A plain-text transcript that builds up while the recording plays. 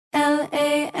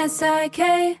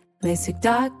L-A-S-I-K,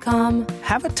 LASIK.com.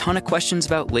 Have a ton of questions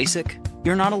about LASIK?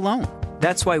 You're not alone.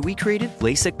 That's why we created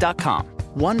LASIK.com.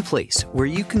 One place where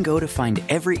you can go to find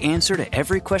every answer to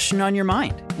every question on your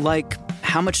mind. Like,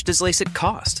 how much does LASIK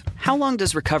cost? How long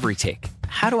does recovery take?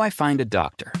 How do I find a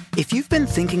doctor? If you've been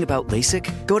thinking about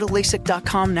LASIK, go to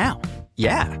LASIK.com now.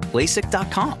 Yeah,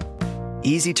 LASIK.com.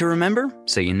 Easy to remember,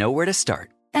 so you know where to start.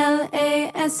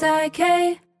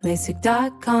 LASIK,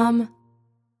 LASIK.com.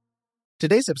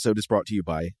 Today's episode is brought to you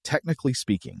by Technically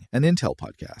Speaking, an Intel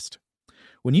podcast.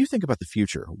 When you think about the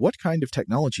future, what kind of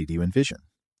technology do you envision?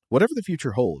 Whatever the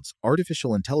future holds,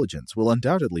 artificial intelligence will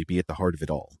undoubtedly be at the heart of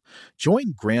it all.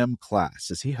 Join Graham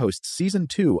Class as he hosts Season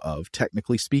 2 of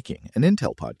Technically Speaking, an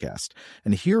Intel podcast,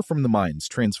 and hear from the minds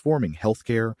transforming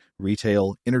healthcare,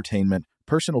 retail, entertainment,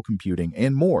 personal computing,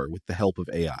 and more with the help of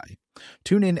AI.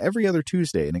 Tune in every other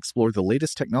Tuesday and explore the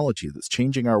latest technology that's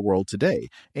changing our world today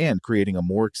and creating a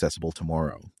more accessible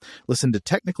tomorrow. Listen to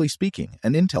Technically Speaking,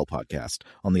 an Intel podcast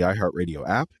on the iHeartRadio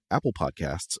app, Apple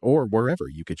Podcasts, or wherever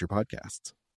you get your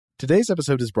podcasts. Today's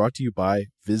episode is brought to you by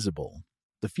Visible.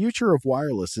 The future of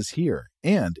wireless is here,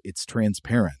 and it's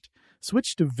transparent.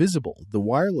 Switch to Visible, the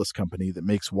wireless company that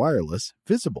makes wireless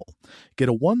visible. Get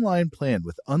a one-line plan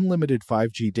with unlimited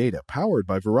 5G data powered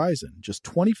by Verizon, just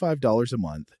 $25 a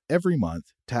month, every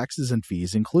month, taxes and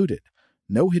fees included.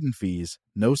 No hidden fees,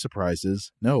 no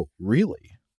surprises, no,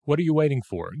 really. What are you waiting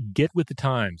for? Get with the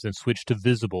times and switch to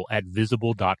Visible at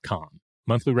Visible.com.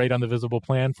 Monthly rate on the Visible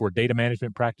plan for data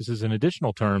management practices and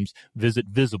additional terms, visit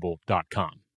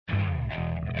Visible.com.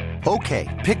 Okay,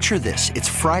 picture this. It's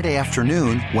Friday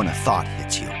afternoon when a thought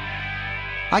hits you.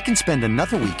 I can spend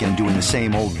another weekend doing the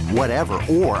same old whatever,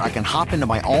 or I can hop into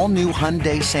my all-new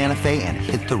Hyundai Santa Fe and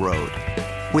hit the road.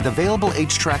 With available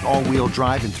H-Track all-wheel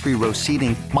drive and 3-row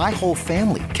seating, my whole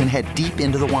family can head deep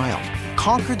into the wild.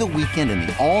 Conquer the weekend in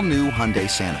the all-new Hyundai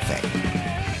Santa Fe.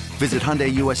 Visit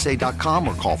HyundaiUSA.com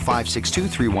or call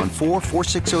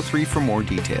 562-314-4603 for more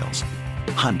details.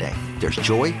 Hyundai, there's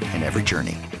joy in every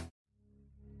journey.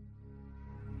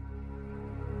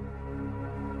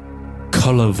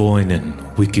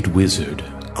 Kullervoinen, wicked wizard,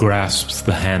 grasps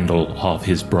the handle of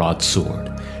his broadsword,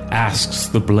 asks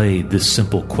the blade this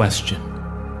simple question.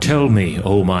 Tell me,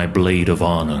 O my blade of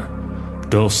honor,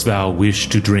 dost thou wish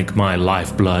to drink my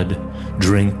lifeblood,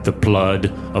 drink the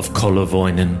blood of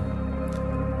Kullervoinen?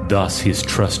 Thus his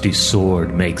trusty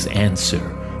sword makes answer,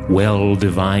 well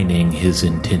divining his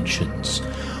intentions.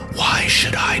 Why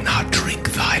should I not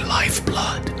drink thy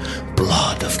lifeblood,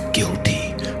 blood of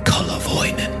guilty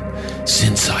Kullervoinen?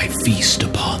 Since I feast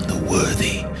upon the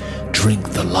worthy, drink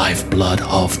the lifeblood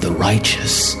of the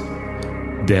righteous.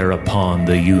 Thereupon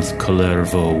the youth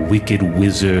Kullervo, wicked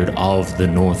wizard of the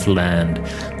Northland,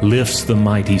 lifts the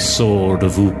mighty sword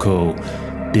of Ukko,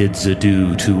 bids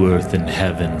adieu to earth and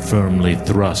heaven, firmly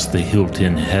thrusts the hilt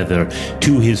in heather.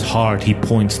 To his heart he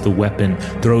points the weapon,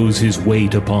 throws his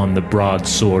weight upon the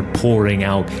broadsword, pouring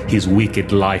out his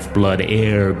wicked lifeblood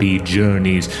ere he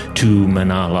journeys to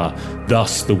Manala.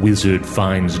 Thus the wizard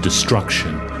finds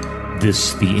destruction.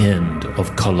 This the end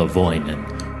of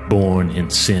Kullervoinen, born in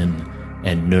sin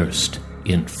and nursed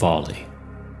in folly.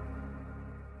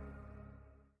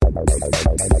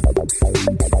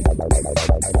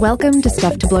 Welcome to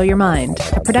Stuff to Blow Your Mind,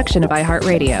 a production of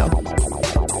iHeartRadio.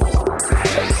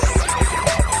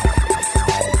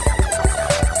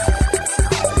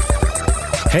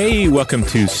 Hey, welcome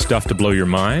to Stuff to Blow Your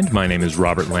Mind. My name is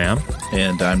Robert Lamb.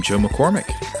 And I'm Joe McCormick.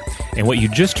 And what you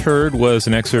just heard was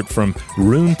an excerpt from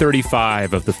Rune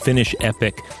 35 of the Finnish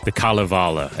epic The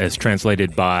Kalevala, as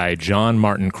translated by John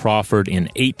Martin Crawford in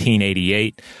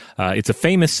 1888. It's a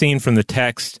famous scene from the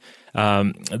text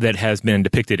that has been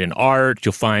depicted in art.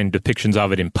 You'll find depictions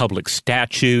of it in public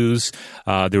statues.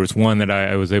 There was one that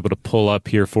I was able to pull up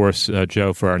here for us,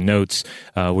 Joe, for our notes,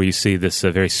 where you see this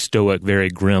very stoic, very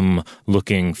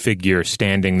grim-looking figure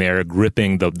standing there,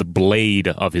 gripping the blade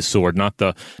of his sword, not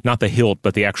the hilt,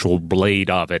 but the actual blade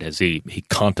of it, as he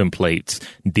contemplates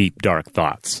deep, dark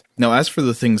thoughts. Now, as for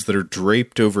the things that are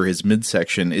draped over his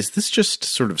midsection, is this just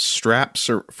sort of straps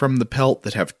from the pelt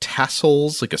that have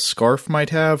tassels like a scarf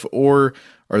might have, or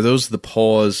are those the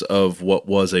paws of what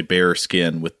was a bear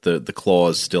skin with the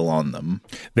claws still on them?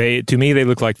 To me, they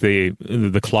look like the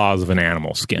claws of an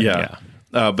animal skin. Yeah.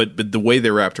 But the way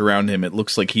they're wrapped around him, it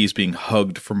looks like he's being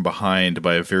hugged from behind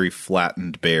by a very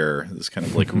flattened bear. It's kind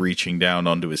of like reaching down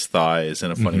onto his thighs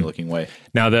in a funny looking way.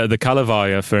 Now, the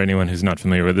Kalevala, for anyone who's not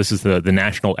familiar with, this is the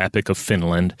national epic of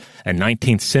Finland, a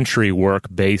 19th century work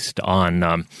based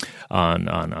on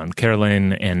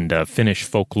Karelen and Finnish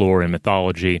folklore and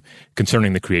mythology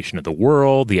concerning the creation of the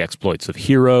world, the exploits of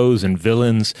heroes and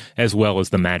villains, as well as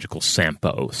the magical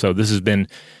Sampo. So this has been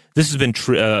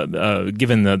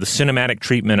given the cinematic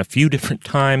treatment a few different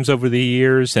times over the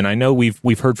years, and I know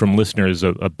we've heard from listeners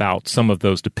about some of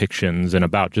those depictions and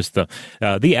about just the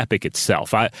epic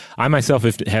itself. I myself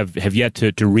have yet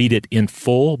to read it in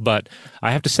full, but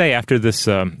I have to say after this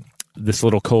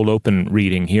little cold open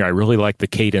reading here, I really like the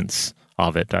cadence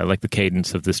of it. I like the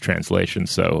cadence of this translation,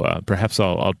 so perhaps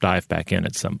I'll dive back in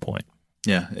at some point.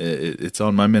 Yeah, it's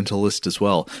on my mental list as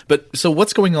well. But so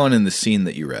what's going on in the scene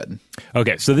that you read?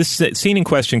 Okay, so this scene in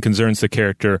question concerns the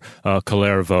character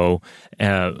Kalervo,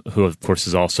 who of course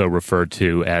is also referred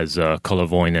to as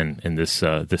Kalavoinen in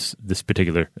this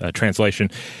particular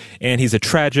translation. And he's a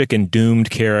tragic and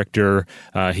doomed character.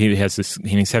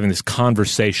 He's having this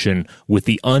conversation with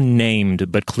the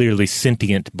unnamed but clearly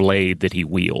sentient blade that he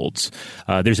wields.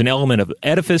 There's an element of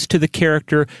edifice to the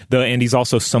character, and he's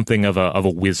also something of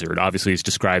a wizard. Obviously, he's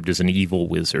described as an evil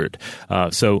wizard.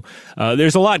 So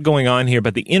there's a lot going on here,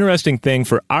 but the interesting thing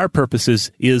for our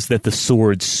purposes is that the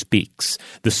sword speaks.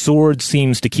 The sword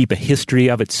seems to keep a history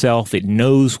of itself. It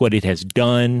knows what it has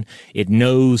done. It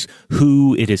knows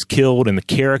who it has killed and the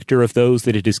character of those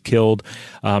that it has killed.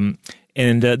 And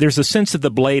there's a sense that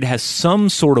the blade has some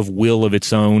sort of will of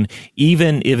its own,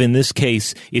 even if in this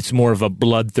case it's more of a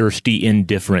bloodthirsty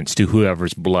indifference to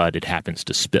whoever's blood it happens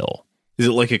to spill. Is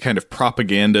it like a kind of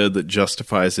propaganda that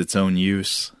justifies its own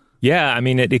use? Yeah, I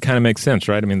mean, it kind of makes sense,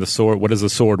 right? I mean, the sword, what does the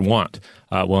sword want?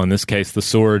 Well, in this case, the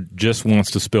sword just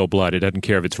wants to spill blood. It doesn't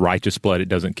care if it's righteous blood. It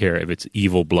doesn't care if it's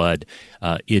evil blood.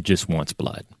 It just wants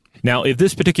blood. Now, if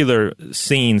this particular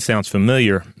scene sounds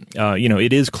familiar,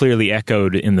 it is clearly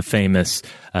echoed in the famous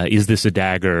Is This a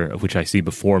Dagger, which I see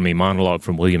before me, monologue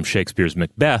from William Shakespeare's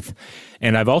Macbeth.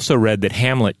 And I've also read that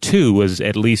Hamlet, too, was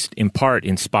at least in part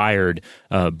inspired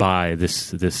by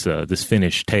this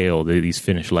Finnish tale, these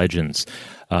Finnish legends.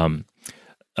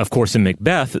 Of course, in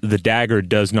Macbeth, the dagger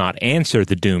does not answer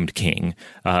the doomed king.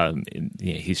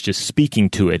 He's just speaking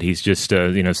to it. He's just,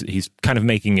 he's kind of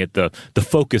making it the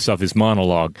focus of his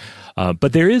monologue.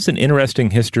 But there is an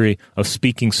interesting history of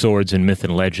speaking swords in myth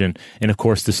and legend. And of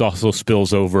course, this also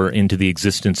spills over into the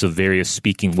existence of various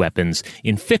speaking weapons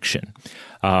in fiction.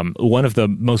 One of the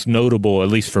most notable, at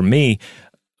least for me,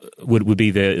 would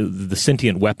be the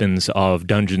sentient weapons of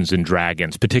Dungeons and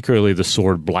Dragons, particularly the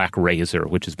sword Black Razor,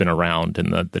 which has been around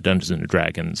in the Dungeons and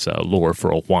Dragons lore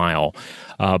for a while.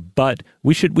 But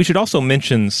we should also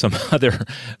mention some other,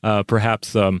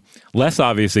 perhaps less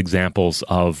obvious examples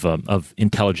of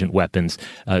intelligent weapons,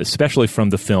 especially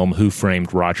from the film Who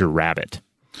Framed Roger Rabbit.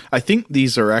 I think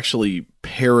these are actually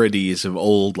parodies of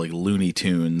old like Looney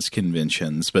Tunes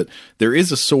conventions, but there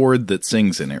is a sword that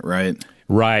sings in it, right?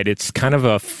 Right. It's kind of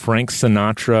a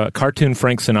cartoon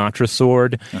Frank Sinatra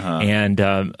sword. Uh-huh. And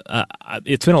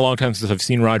it's been a long time since I've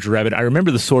seen Roger Rabbit. I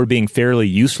remember the sword being fairly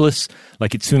useless.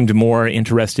 Like it seemed more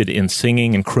interested in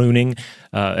singing and crooning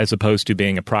as opposed to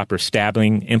being a proper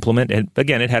stabbing implement. And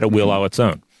again, it had a will all its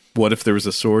own. What if there was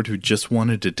a sword who just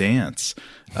wanted to dance?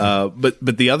 But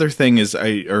the other thing is,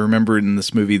 I remember in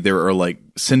this movie there are like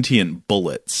sentient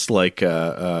bullets. Like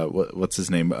what's his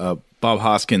name? Bob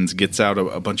Hoskins gets out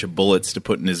a bunch of bullets to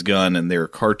put in his gun, and they're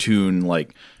cartoon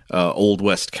like Old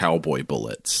West cowboy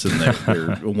bullets, and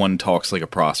they're one talks like a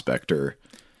prospector.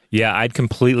 Yeah, I'd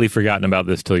completely forgotten about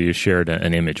this till you shared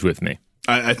an image with me.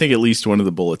 I think at least one of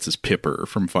the bullets is Pipper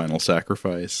from Final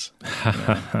Sacrifice.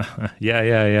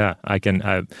 Yeah. It's been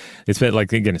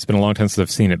it's been a long time since I've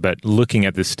seen it, but looking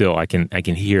at this still, I can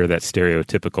hear that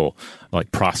stereotypical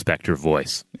like prospector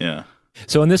voice. Yeah.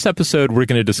 So in this episode, we're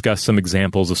going to discuss some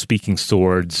examples of speaking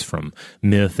swords from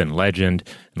myth and legend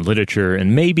and literature,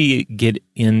 and maybe get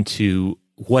into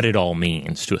what it all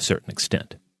means to a certain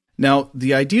extent. Now,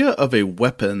 the idea of a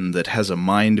weapon that has a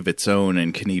mind of its own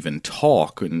and can even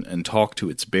talk and talk to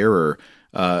its bearer,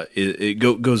 it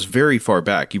goes very far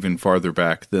back, even farther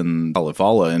back than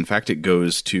Kalevala. In fact, it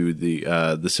goes to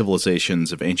the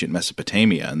civilizations of ancient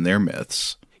Mesopotamia and their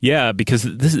myths. Yeah, because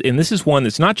this is one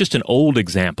that's not just an old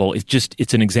example.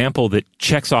 It's an example that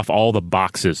checks off all the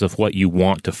boxes of what you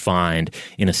want to find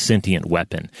in a sentient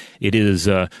weapon. It is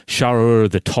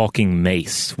Sharur, the talking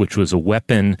mace, which was a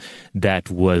weapon that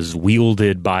was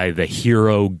wielded by the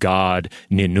hero god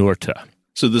Ninurta.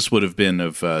 So this would have been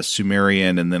of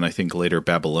Sumerian and then I think later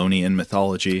Babylonian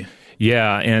mythology.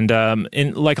 Yeah,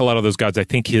 and like a lot of those gods, I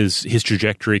think his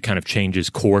trajectory kind of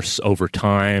changes course over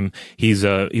time. He was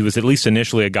at least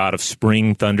initially a god of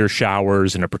spring thunder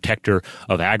showers and a protector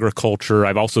of agriculture.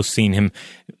 I've also seen him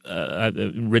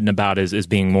written about as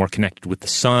being more connected with the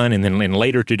sun, and then in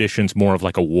later traditions, more of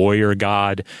like a warrior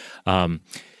god. And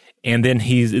then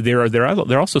there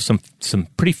are also some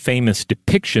pretty famous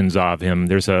depictions of him.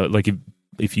 There's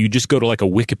if you just go to like a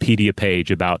Wikipedia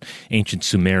page about ancient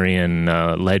Sumerian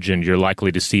legend, you're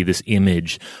likely to see this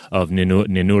image of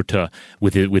Ninurta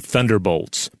with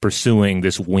thunderbolts pursuing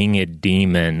this winged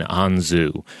demon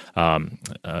Anzu,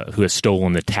 who has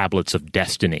stolen the tablets of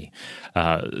destiny.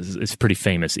 It's a pretty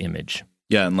famous image.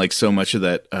 Yeah, and like so much of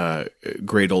that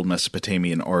great old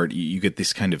Mesopotamian art, you get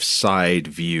this kind of side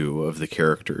view of the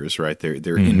characters, right?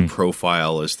 They're in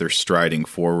profile as they're striding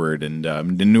forward, and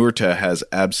Ninurta has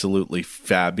absolutely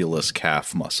fabulous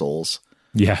calf muscles.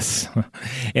 Yes,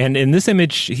 and in this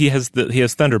image, he has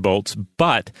thunderbolts,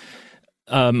 but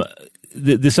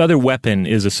this other weapon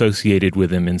is associated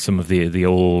with him in some of the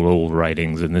old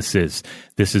writings, and this is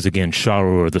again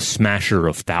Sha'ur, the Smasher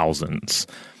of Thousands.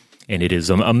 And it is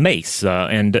a mace.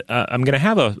 And I'm going to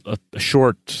have a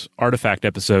short artifact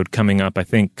episode coming up, I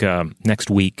think, next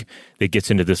week that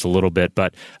gets into this a little bit.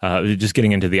 But just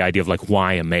getting into the idea of like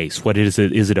why a mace? What is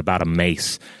it about a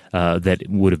mace that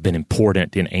would have been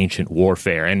important in ancient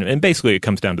warfare? And basically it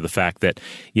comes down to the fact that,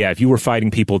 yeah, if you were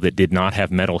fighting people that did not have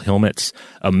metal helmets,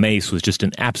 a mace was just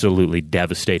an absolutely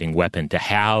devastating weapon to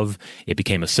have. It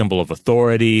became a symbol of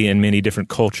authority in many different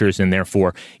cultures, and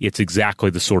therefore it's exactly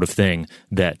the sort of thing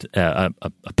that a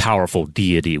powerful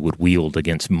deity would wield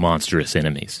against monstrous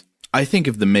enemies. I think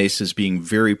of the mace as being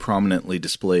very prominently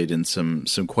displayed in some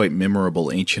quite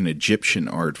memorable ancient Egyptian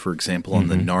art, for example, on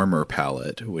the Narmer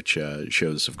palette, which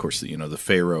shows, of course, the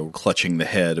pharaoh clutching the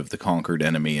head of the conquered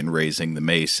enemy and raising the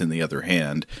mace in the other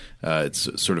hand. It's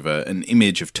sort of an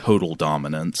image of total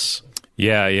dominance.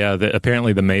 Yeah.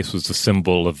 Apparently the mace was a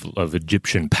symbol of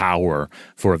Egyptian power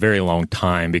for a very long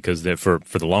time because for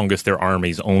the longest their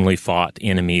armies only fought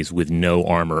enemies with no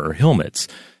armor or helmets.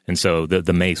 And so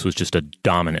the mace was just a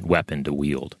dominant weapon to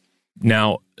wield.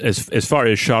 Now, as far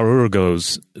as Sha'ur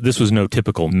goes, this was no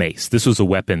typical mace. This was a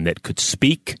weapon that could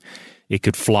speak, it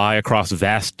could fly across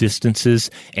vast distances,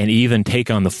 and even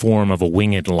take on the form of a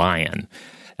winged lion.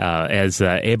 As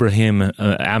Ibrahim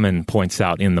Amin points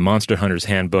out in the Monster Hunter's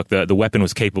Handbook, the weapon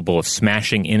was capable of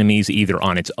smashing enemies either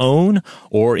on its own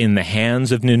or in the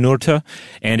hands of Ninurta,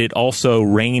 and it also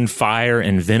rained fire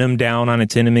and venom down on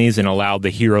its enemies and allowed the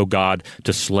hero god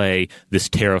to slay this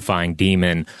terrifying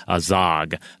demon,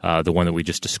 Azag, the one that we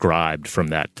just described from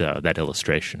that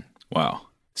illustration. Wow.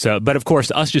 So, but of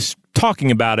course, us just talking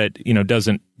about it,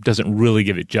 doesn't really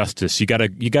give it justice. You gotta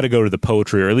go to the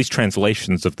poetry, or at least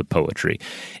translations of the poetry.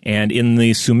 And in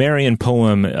the Sumerian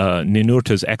poem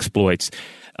Ninurta's Exploits,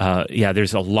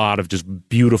 there's a lot of just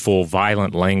beautiful,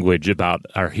 violent language about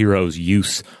our hero's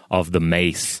use of the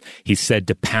mace. He's said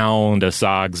to pound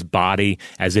Azag's body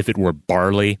as if it were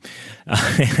barley.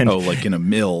 Like in a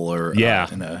mill, or in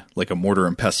a mortar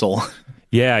and pestle.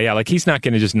 Yeah, like he's not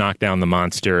going to just knock down the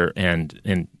monster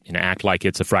and act like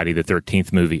it's a Friday the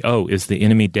 13th movie. Oh, is the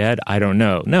enemy dead? I don't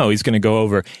know. No, he's going to go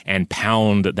over and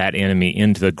pound that enemy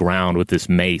into the ground with this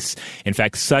mace. In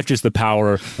fact, such is the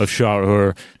power of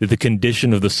Sha'ur that the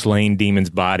condition of the slain demon's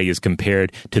body is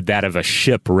compared to that of a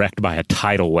ship wrecked by a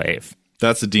tidal wave.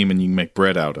 That's a demon you can make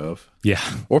bread out of. Yeah.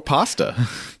 Or pasta.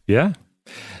 Yeah.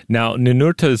 Now,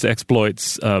 Ninurta's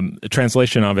Exploits, a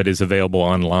translation of it is available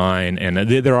online, and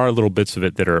there are little bits of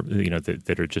it that are,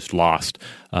 that are just lost.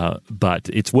 But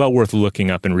it's well worth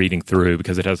looking up and reading through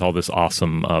because it has all this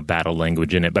awesome battle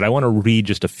language in it. But I want to read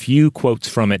just a few quotes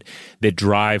from it that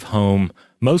drive home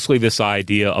mostly this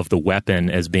idea of the weapon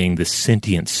as being this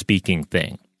sentient speaking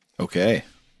thing. Okay.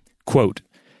 Quote,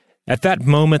 "At that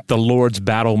moment, the Lord's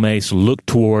battle mace looked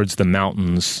towards the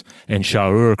mountains, and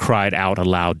Sha'ur cried out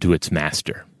aloud to its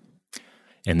master."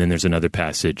 And then there's another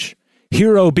passage.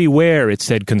 "Hero, beware," it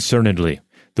said concernedly.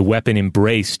 The weapon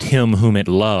embraced him whom it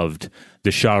loved. The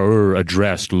Sha'ur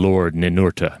addressed Lord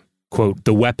Ninurta. Quote,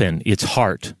 "The weapon, its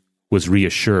heart, was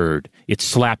reassured. It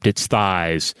slapped its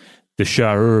thighs. The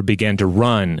Sha'ur began to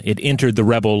run. It entered the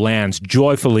rebel lands.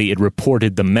 Joyfully it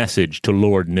reported the message to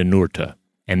Lord Ninurta."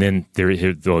 And then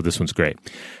this one's great.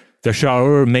 The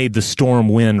Sha'ur made the storm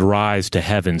wind rise to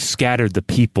heaven, scattered the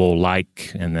people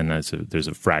like, and then there's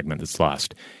a fragment that's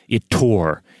lost. It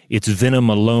tore. Its venom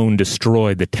alone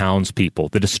destroyed the townspeople.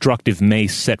 The destructive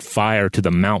mace set fire to the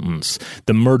mountains.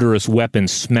 The murderous weapon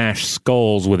smashed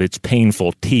skulls with its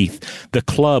painful teeth. The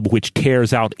club which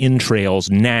tears out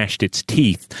entrails gnashed its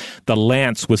teeth. The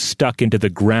lance was stuck into the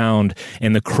ground,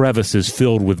 and the crevices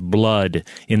filled with blood.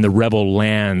 In the rebel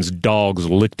lands, dogs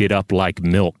licked it up like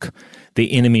milk.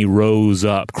 The enemy rose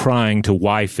up, crying to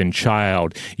wife and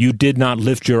child. You did not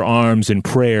lift your arms in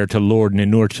prayer to Lord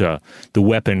Ninurta. The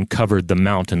weapon covered the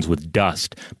mountains with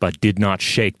dust, but did not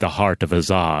shake the heart of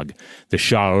Azog. The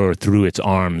Sha'ur threw its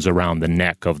arms around the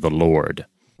neck of the Lord.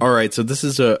 All right, so this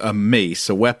is a mace,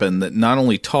 a weapon that not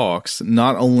only talks,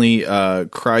 not only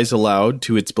cries aloud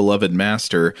to its beloved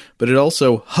master, but it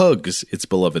also hugs its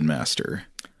beloved master.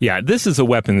 Yeah, this is a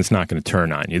weapon that's not going to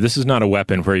turn on you. This is not a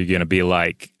weapon where you're going to be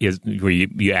like, where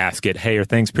you ask it, hey, are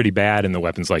things pretty bad? And the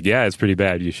weapon's like, yeah, it's pretty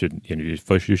bad. You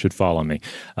should follow me.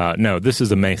 No, this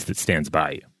is a mace that stands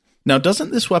by you. Now,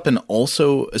 doesn't this weapon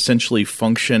also essentially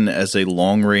function as a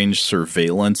long-range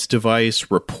surveillance device,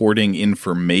 reporting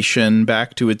information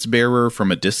back to its bearer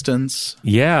from a distance?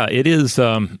 Yeah, it is.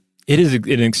 It is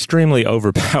an extremely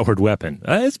overpowered weapon.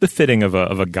 It's befitting of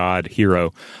a god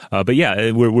hero. But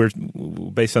yeah, we're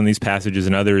based on these passages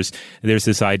and others, there's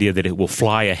this idea that it will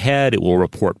fly ahead, it will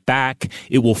report back,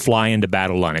 it will fly into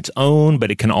battle on its own,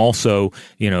 but it can also,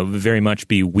 very much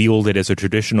be wielded as a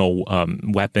traditional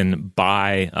weapon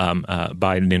by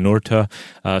Ninurta.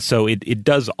 So it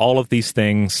does all of these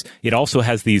things. It also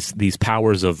has these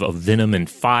powers of venom and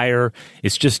fire.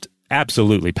 It's just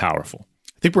absolutely powerful.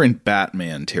 I think we're in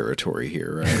Batman territory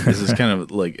here, right? This is kind of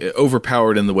like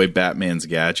overpowered in the way Batman's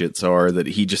gadgets are, that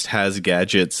he just has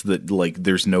gadgets that like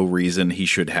there's no reason he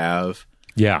should have.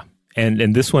 Yeah.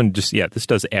 And this one this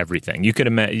does everything. You could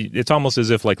imagine, it's almost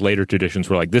as if like later traditions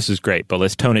were like, this is great, but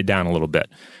let's tone it down a little bit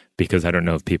because I don't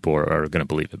know if people are going to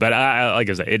believe it. But like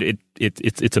I said,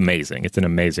 it's amazing. It's an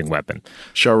amazing weapon.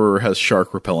 Sha'ur has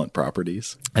shark repellent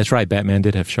properties. That's right. Batman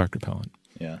did have shark repellent.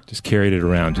 Yeah. Just carried it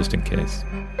around just in case.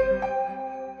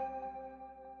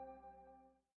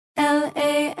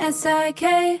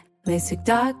 LASIK,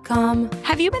 LASIK.com.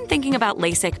 Have you been thinking about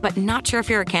LASIK but not sure if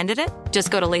you're a candidate?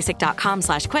 Just go to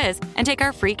LASIK.com/quiz and take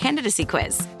our free candidacy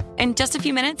quiz. In just a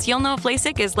few minutes, you'll know if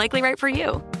LASIK is likely right for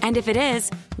you. And if it is,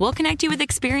 we'll connect you with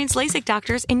experienced LASIK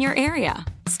doctors in your area.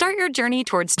 Start your journey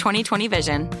towards 20/20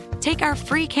 vision. Take our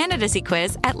free candidacy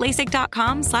quiz at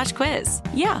LASIK.com/quiz.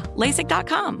 Yeah,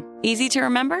 LASIK.com. Easy to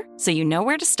remember, so you know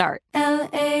where to start.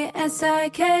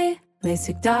 LASIK,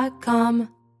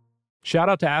 LASIK.com. Shout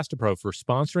out to Astepro for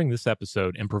sponsoring this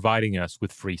episode and providing us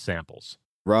with free samples.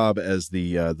 Rob, as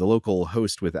the local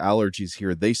host with allergies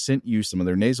here, they sent you some of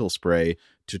their nasal spray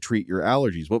to treat your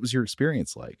allergies. What was your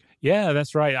experience like? Yeah,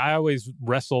 that's right. I always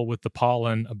wrestle with the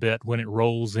pollen a bit when it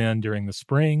rolls in during the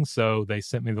spring, so they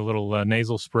sent me the little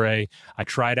nasal spray. I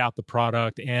tried out the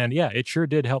product, and yeah, it sure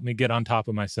did help me get on top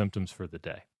of my symptoms for the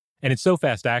day. And it's so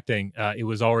fast-acting, it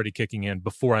was already kicking in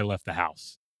before I left the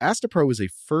house. Astepro is a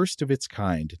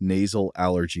first-of-its-kind nasal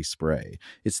allergy spray.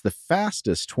 It's the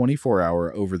fastest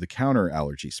 24-hour over-the-counter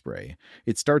allergy spray.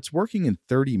 It starts working in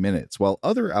 30 minutes, while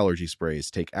other allergy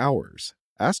sprays take hours.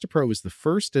 Astepro is the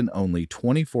first and only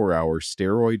 24-hour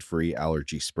steroid-free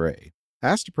allergy spray.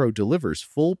 Astepro delivers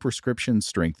full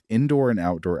prescription-strength indoor and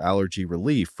outdoor allergy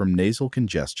relief from nasal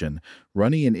congestion,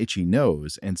 runny and itchy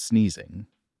nose, and sneezing.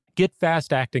 Get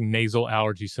fast-acting nasal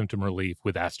allergy symptom relief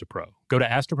with Astepro. Go to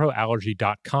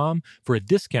asteproallergy.com for a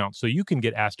discount so you can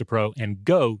get Astepro and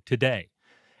go today.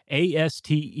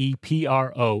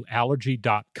 ASTEPRO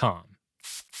allergy.com.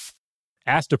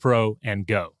 Astepro and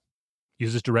go.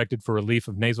 Use as directed for relief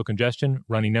of nasal congestion,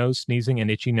 runny nose, sneezing, and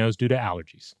itchy nose due to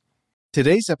allergies.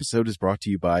 Today's episode is brought to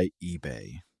you by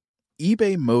eBay.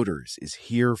 eBay Motors is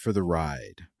here for the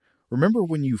ride. Remember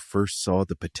when you first saw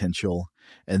the potential?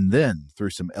 And then,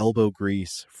 through some elbow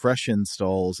grease, fresh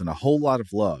installs, and a whole lot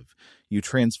of love, you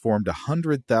transformed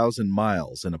 100,000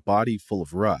 miles and a body full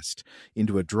of rust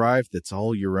into a drive that's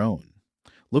all your own.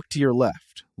 Look to your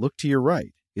left. Look to your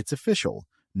right. It's official.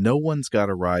 No one's got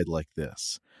a ride like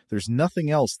this. There's nothing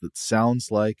else that sounds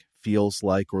like, feels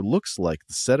like, or looks like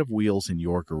the set of wheels in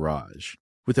your garage.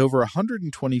 With over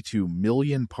 122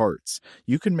 million parts,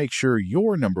 you can make sure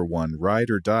your number one ride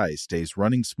or die stays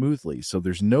running smoothly so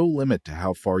there's no limit to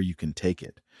how far you can take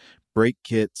it. Brake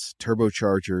kits,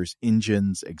 turbochargers,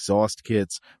 engines, exhaust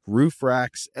kits, roof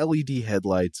racks, LED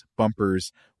headlights,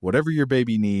 bumpers, whatever your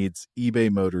baby needs,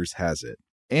 eBay Motors has it.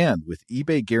 And with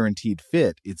eBay Guaranteed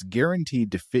Fit, it's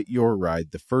guaranteed to fit your ride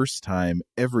the first time,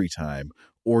 every time,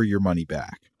 or your money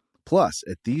back. Plus,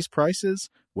 at these prices,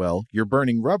 well, you're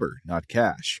burning rubber, not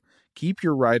cash. Keep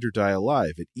your ride or die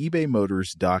alive at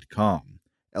ebaymotors.com.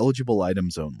 Eligible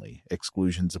items only.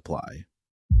 Exclusions apply.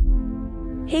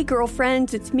 Hey,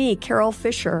 girlfriends, it's me, Carol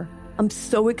Fisher. I'm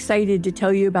so excited to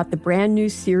tell you about the brand new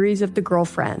series of The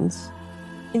Girlfriends.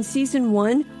 In Season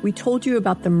 1, we told you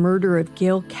about the murder of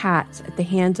Gail Katz at the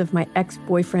hands of my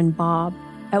ex-boyfriend, Bob.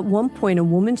 At one point, a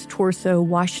woman's torso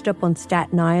washed up on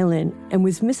Staten Island and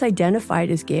was misidentified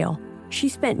as Gail. She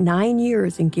spent 9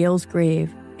 years in Gail's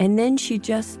grave, and then she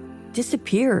just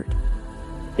disappeared.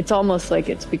 It's almost like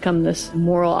it's become this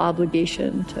moral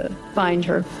obligation to find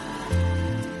her.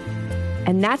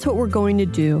 And that's what we're going to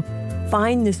do.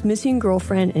 Find this missing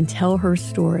girlfriend and tell her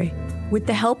story. With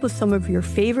the help of some of your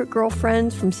favorite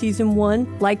girlfriends from Season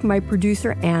 1, like my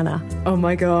producer, Anna. Oh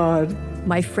my God.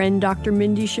 My friend, Dr.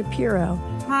 Mindy Shapiro.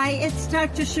 Hi, it's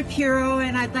Dr. Shapiro,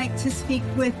 and I'd like to speak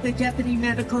with the Deputy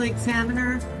Medical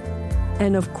Examiner.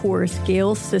 And of course,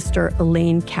 Gail's sister,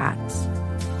 Elaine Katz.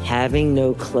 Having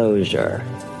no closure,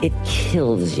 it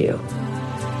kills you.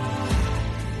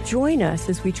 Join us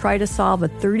as we try to solve a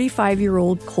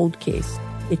 35-year-old cold case.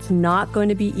 It's not going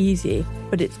to be easy,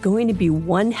 but it's going to be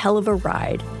one hell of a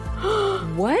ride.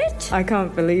 What? I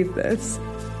can't believe this.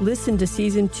 Listen to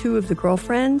Season 2 of The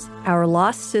Girlfriends, Our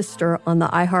Lost Sister on the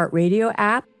iHeartRadio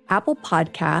app, Apple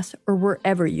Podcasts, or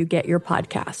wherever you get your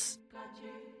podcasts.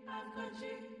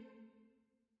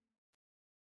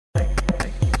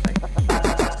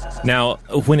 Now,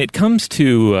 when it comes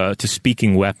to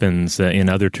speaking weapons in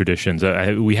other traditions,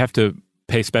 we have to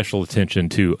pay special attention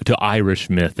to Irish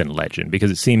myth and legend,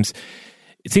 because it seems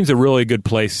a really good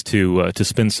place to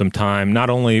spend some time, not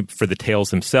only for the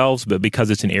tales themselves, but because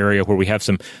it's an area where we have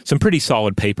some pretty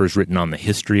solid papers written on the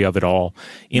history of it all.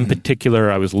 In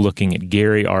particular, I was looking at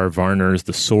Gary R. Varner's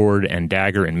The Sword and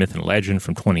Dagger in Myth and Legend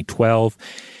from 2012,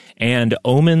 and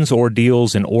Omens,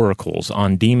 Ordeals, and Oracles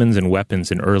on Demons and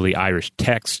Weapons in Early Irish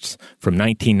Texts from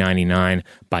 1999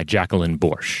 by Jacqueline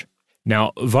Borsch.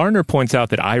 Now, Varner points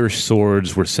out that Irish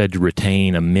swords were said to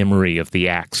retain a memory of the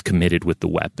acts committed with the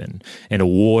weapon, and a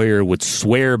warrior would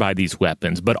swear by these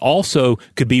weapons, but also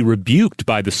could be rebuked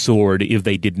by the sword if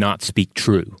they did not speak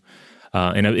true.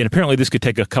 And apparently this could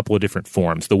take a couple of different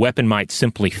forms. The weapon might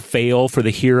simply fail for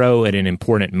the hero at an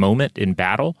important moment in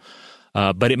battle,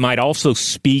 but it might also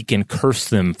speak and curse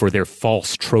them for their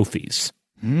false trophies.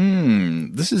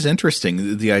 This is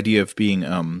interesting, the idea of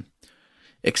being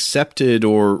accepted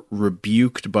or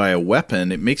rebuked by a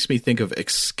weapon. It makes me think of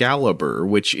Excalibur,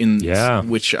 which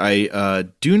I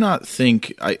do not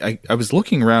think I was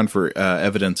looking around for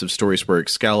evidence of stories where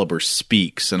Excalibur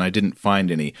speaks, and I didn't find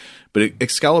any. But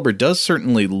Excalibur does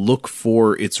certainly look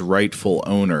for its rightful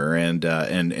owner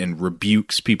and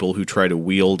rebukes people who try to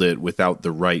wield it without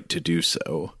the right to do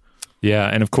so. Yeah,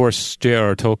 and of course,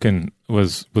 J.R.R. Tolkien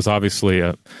was obviously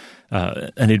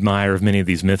an admirer of many of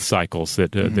these myth cycles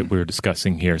that we're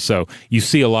discussing here. So you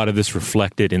see a lot of this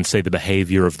reflected in, say, the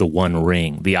behavior of the One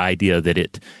Ring, the idea that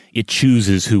it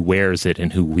chooses who wears it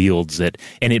and who wields it,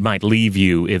 and it might leave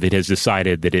you if it has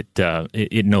decided that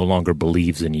it no longer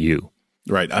believes in you.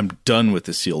 Right, I'm done with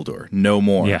the Isildur. No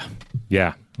more.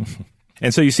 Yeah.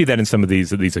 And so you see that in some of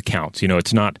these accounts.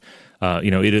 It's not.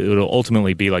 It'll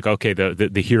ultimately be like, okay,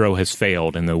 the hero has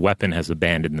failed and the weapon has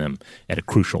abandoned them at a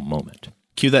crucial moment.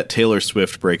 Cue that Taylor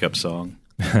Swift breakup song.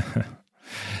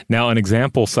 Now, an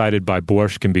example cited by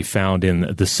Borsch can be found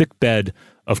in The Sickbed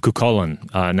of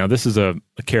Cuchulainn. Now, this is a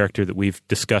character that we've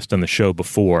discussed on the show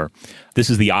before. This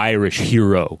is the Irish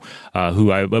hero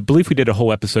who I believe we did a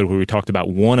whole episode where we talked about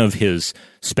one of his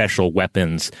special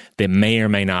weapons that may or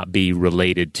may not be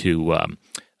related to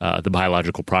the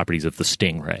biological properties of the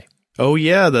stingray. Oh,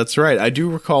 yeah, that's right. I do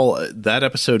recall that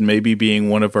episode maybe being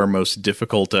one of our most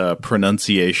difficult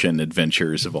pronunciation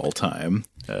adventures of all time.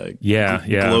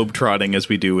 Globe-trotting as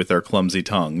we do with our clumsy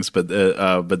tongues. But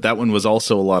that one was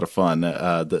also a lot of fun.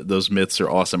 Those myths are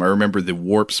awesome. I remember the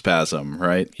warp spasm,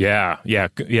 right? Yeah.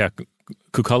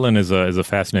 Cuchulainn is a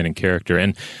fascinating character,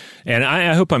 and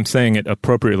I hope I'm saying it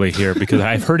appropriately here, because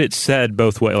I've heard it said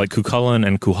both ways, like Cuchulainn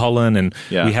and Cuchulainn, and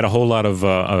we had a whole lot of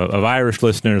Irish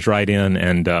listeners write in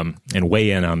and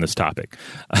weigh in on this topic.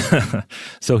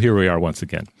 So here we are once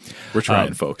again. We're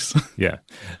trying, folks. Yeah,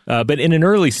 but in an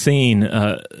early scene,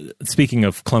 speaking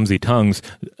of clumsy tongues,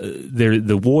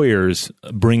 the warriors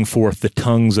bring forth the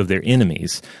tongues of their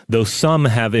enemies, though some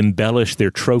have embellished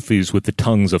their trophies with the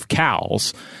tongues of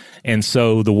cows. And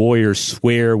so the warriors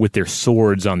swear with their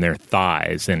swords on their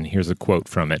thighs. And here's a quote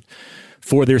from it.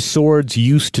 "For their swords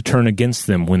used to turn against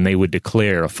them when they would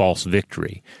declare a false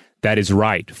victory. That is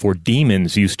right, for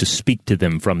demons used to speak to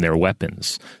them from their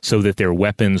weapons, so that their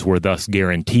weapons were thus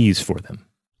guarantees for them."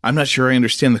 I'm not sure I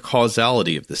understand the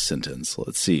causality of this sentence.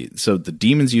 Let's see. So the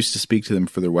demons used to speak to them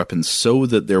for their weapons so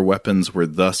that their weapons were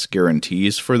thus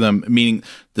guarantees for them, meaning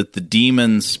that the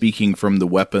demons speaking from the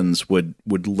weapons would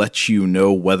let you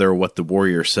know whether what the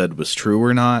warrior said was true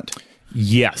or not?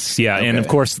 Yes, yeah. Okay. And of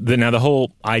course, the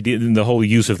whole idea, the whole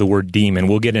use of the word demon,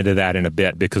 we'll get into that in a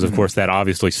bit because, of course, that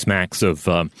obviously smacks of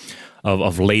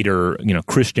later,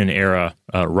 Christian era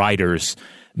writers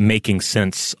making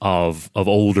sense of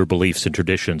older beliefs and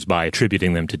traditions by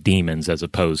attributing them to demons as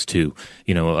opposed to,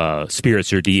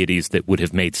 spirits or deities that would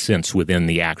have made sense within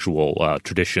the actual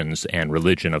traditions and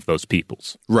religion of those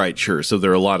peoples. Right, sure. So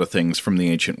there are a lot of things from the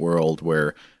ancient world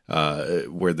where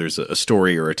there's a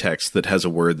story or a text that has a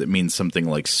word that means something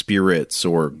like spirits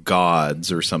or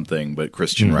gods or something, but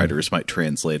Christian writers might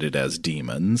translate it as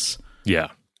demons. Yeah.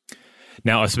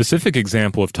 Now, a specific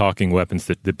example of talking weapons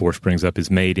that Borsch brings up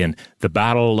is made in the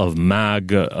Battle of Mag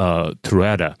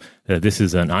Truada. This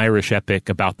is an Irish epic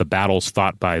about the battles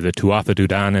fought by the Tuatha Dé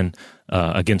Danann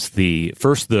against the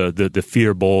Fir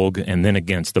Bolg and then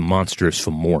against the monstrous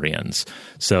Fomorians.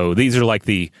 So these are like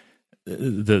the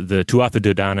Tuatha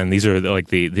Dé Danann, these are like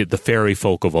the fairy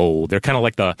folk of old. They're kind of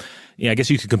like I guess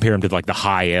you could compare them to like the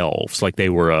high elves, like they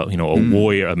were a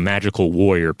warrior, a magical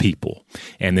warrior people.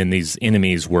 And then these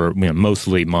enemies were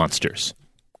mostly monsters.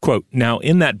 Quote, "Now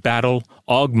in that battle,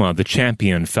 Ogma the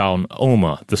champion found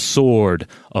Oma, the sword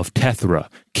of Tethra,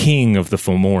 king of the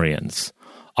Fomorians.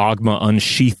 Ogma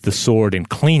unsheathed the sword and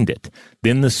cleaned it.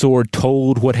 Then the sword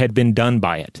told what had been done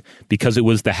by it, because it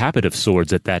was the habit of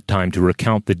swords at that time to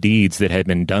recount the deeds that had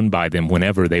been done by them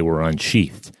whenever they were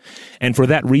unsheathed. And for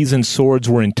that reason swords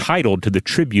were entitled to the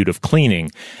tribute of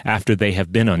cleaning after they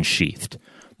have been unsheathed.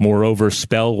 Moreover,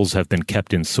 spells have been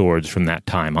kept in swords from that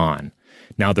time on.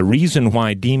 Now the reason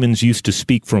why demons used to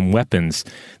speak from weapons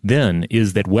then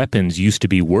is that weapons used to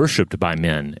be worshipped by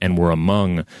men and were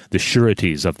among the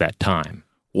sureties of that time."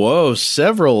 Whoa,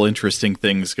 several interesting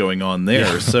things going on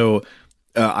there. Yeah. So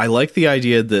I like the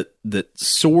idea that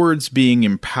swords being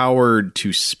empowered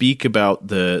to speak about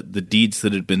the deeds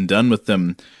that had been done with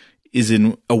them is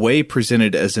in a way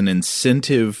presented as an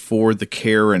incentive for the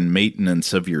care and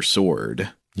maintenance of your sword.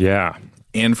 Yeah.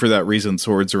 And for that reason,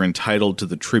 swords are entitled to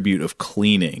the tribute of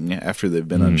cleaning after they've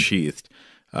been unsheathed.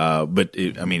 But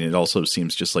it also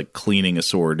seems just like cleaning a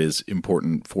sword is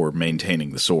important for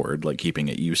maintaining the sword, like keeping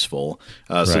it useful.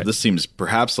 So this seems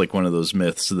perhaps like one of those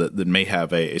myths that may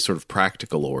have a sort of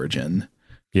practical origin.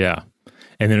 Yeah.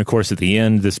 And then, of course, at the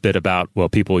end, this bit about,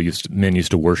 men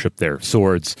used to worship their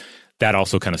swords. That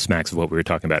also kind of smacks of what we were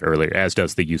talking about earlier, as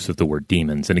does the use of the word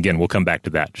demons. And again, we'll come back to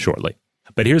that shortly.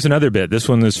 But here's another bit. This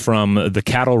one is from The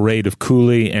Cattle Raid of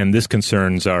Cooley, and this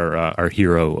concerns our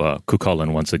hero,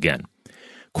 Cuchulainn, once again.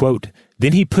 Quote,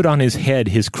 "Then he put on his head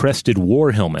his crested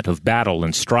war helmet of battle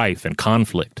and strife and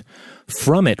conflict.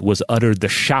 From it was uttered the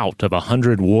shout of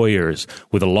 100 warriors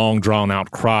with a long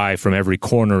drawn-out cry from every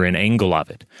corner and angle of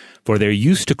it. For there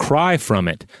used to cry from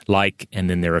it like," and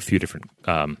then there are a few different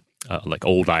like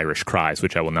old Irish cries,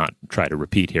 which I will not try to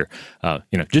repeat here.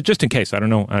 Just in case. I don't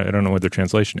know what their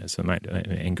translation is. It might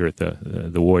anger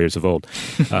the warriors of old.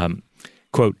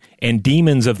 Quote, "And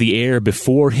demons of the air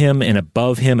before him and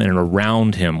above him and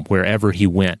around him wherever he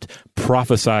went,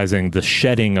 prophesizing the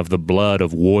shedding of the blood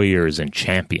of warriors and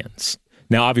champions."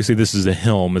 Now, obviously, this is a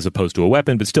helm as opposed to a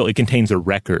weapon, but still, it contains a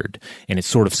record, and it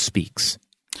sort of speaks.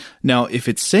 Now, if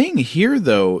it's saying here,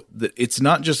 though, that it's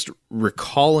not just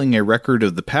recalling a record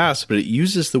of the past, but it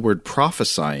uses the word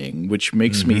prophesying, which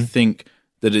makes me think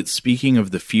that it's speaking of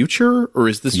the future, or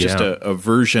is this just a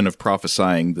version of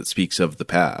prophesying that speaks of the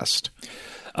past?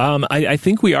 I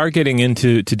think we are getting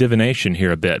into divination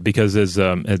here a bit, because as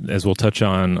we'll touch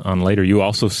on later, you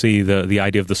also see the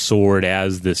idea of the sword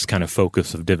as this kind of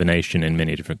focus of divination in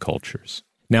many different cultures.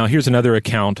 Now, here's another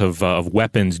account of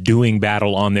weapons doing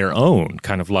battle on their own,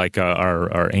 kind of like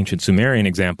our ancient Sumerian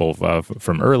example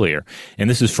from earlier. And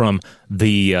this is from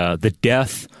the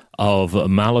death of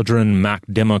Maladrin Mac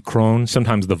Democrone,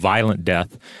 sometimes the violent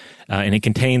death, and it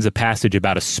contains a passage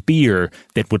about a spear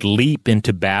that would leap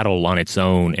into battle on its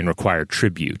own and require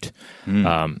tribute.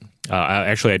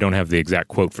 Actually, I don't have the exact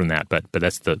quote from that, but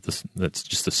that's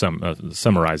just the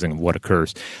summarizing of what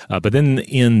occurs. But then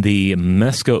in the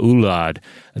Mesca Ulad,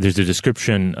 there's a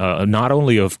description not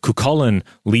only of Cuchulainn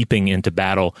leaping into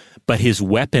battle, but his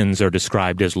weapons are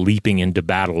described as leaping into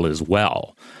battle as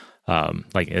well.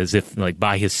 As if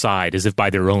by his side, as if by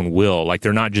their own will. Like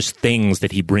they're not just things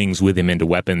that he brings with him into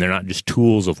weapon. They're not just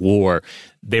tools of war.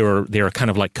 They are kind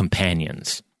of like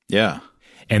companions. Yeah.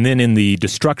 And then in the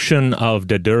destruction of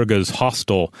Dadurga's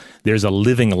hostel, there's a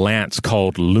living lance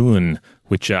called Luin,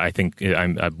 which I think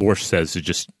Borsch says it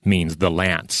just means the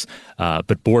lance.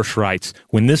 But Borsch writes,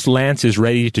 when this lance is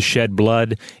ready to shed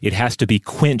blood, it has to be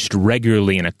quenched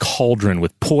regularly in a cauldron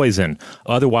with poison.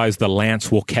 Otherwise, the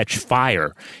lance will catch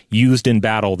fire. Used in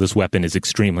battle, this weapon is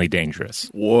extremely dangerous.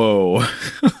 Whoa.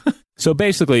 So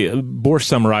basically, Borsch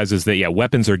summarizes that,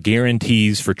 weapons are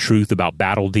guarantees for truth about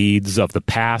battle deeds of the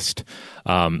past.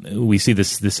 We see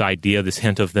this idea, this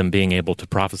hint of them being able to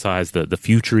prophesize the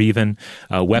future even.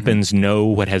 Weapons know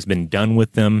what has been done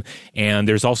with them. And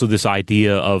there's also this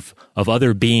idea of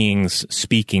other beings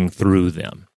speaking through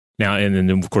them. Now, and then,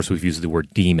 of course, we've used the word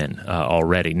demon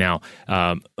already. Now,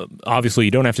 obviously,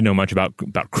 you don't have to know much about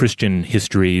Christian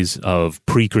histories of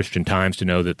pre-Christian times to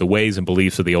know that the ways and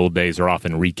beliefs of the old days are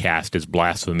often recast as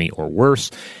blasphemy or worse.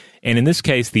 And in this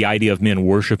case, the idea of men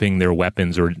worshiping their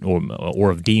weapons or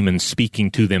of demons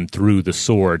speaking to them through the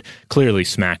sword clearly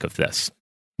smack of this.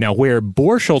 Now, where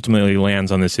Borsch ultimately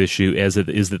lands on this issue is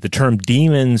that the term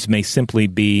demons may simply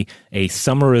be a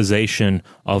summarization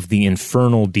of the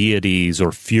infernal deities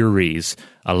or furies,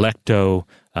 Alecto,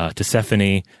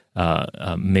 Tisiphone,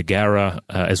 Megara,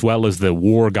 as well as the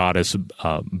war goddess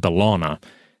Bellona.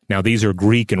 Now, these are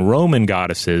Greek and Roman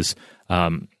goddesses,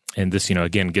 and this,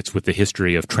 again, gets with the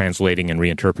history of translating and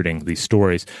reinterpreting these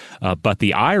stories. But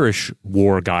the Irish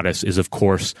war goddess is, of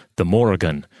course, the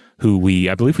Morrigan, who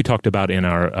I believe we talked about in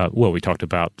our, we talked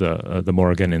about the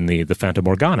Morrigan in the Fata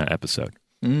Morgana episode.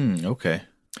 Okay.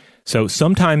 So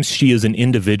sometimes she is an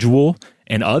individual,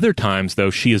 and other times, though,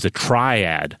 she is a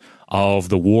triad of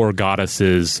the war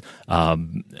goddesses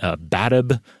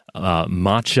Badab,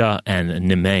 Macha, and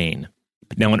Nemain.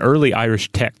 Now, in early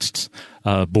Irish texts,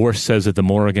 Borsch says that the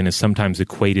Morrigan is sometimes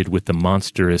equated with the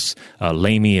monstrous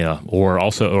Lamia, or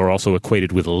also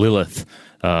equated with Lilith,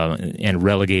 and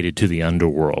relegated to the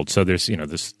underworld. So there's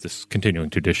this continuing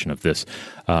tradition of this.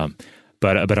 But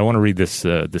I want to read this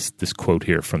quote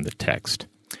here from the text.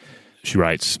 She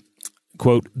writes,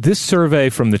 quote, "This survey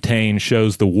from the Táin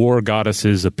shows the war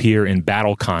goddesses appear in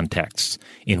battle contexts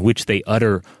in which they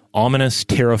utter ominous,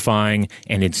 terrifying,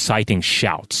 and inciting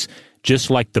shouts, just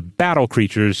like the battle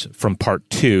creatures from part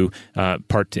two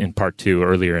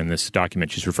earlier in this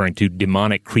document. She's referring to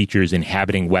demonic creatures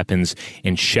inhabiting weapons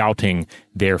and shouting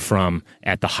therefrom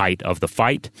at the height of the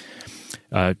fight.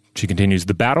 She continues,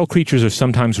 the battle creatures are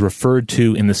sometimes referred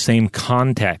to in the same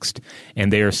context,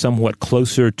 and they are somewhat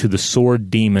closer to the sword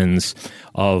demons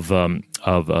of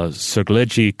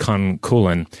Serglegi Con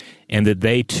Cullen, and that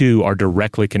they, too, are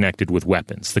directly connected with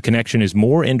weapons. The connection is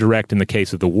more indirect in the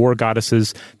case of the war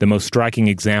goddesses. The most striking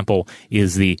example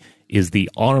is the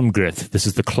Armgrith. This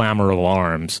is the clamor of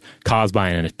arms caused by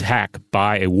an attack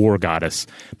by a war goddess.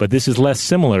 But this is less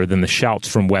similar than the shouts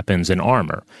from weapons and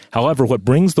armor. However, what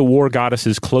brings the war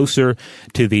goddesses closer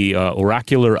to the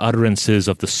oracular utterances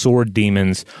of the sword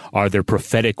demons are their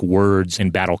prophetic words in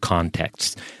battle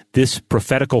contexts. This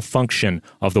prophetical function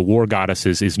of the war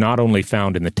goddesses is not only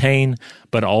found in the Táin,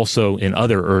 but also in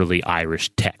other early Irish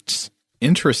texts.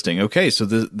 Interesting. Okay, so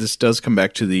this does come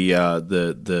back to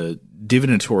the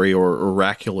divinatory or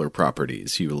oracular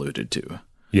properties you alluded to.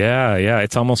 Yeah.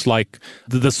 It's almost like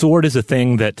the sword is a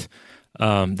thing that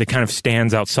kind of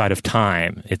stands outside of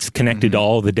time. It's connected to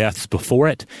all the deaths before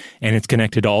it, and it's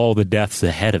connected to all the deaths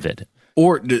ahead of it.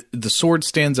 Or the sword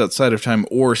stands outside of time,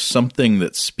 or something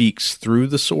that speaks through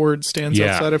the sword stands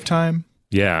outside of time.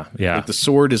 Yeah. Like the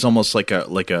sword is almost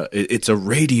it's a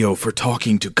radio for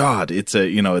talking to God. It's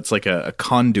it's like a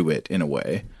conduit in a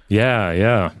way.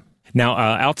 Yeah. Now,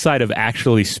 outside of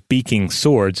actually speaking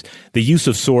swords, the use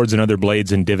of swords and other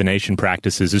blades in divination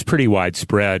practices is pretty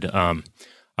widespread.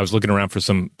 I was looking around for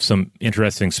some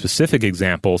interesting specific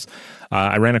examples.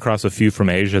 I ran across a few from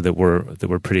Asia that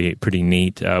were pretty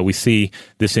neat. We see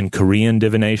this in Korean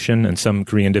divination and some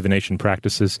Korean divination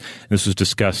practices. This was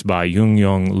discussed by Young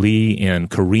Lee in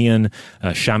Korean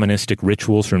Shamanistic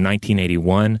Rituals from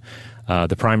 1981.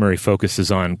 The primary focus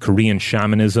is on Korean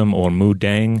shamanism or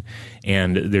mudang,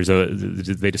 and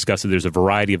they discuss that there's a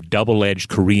variety of double-edged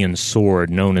Korean sword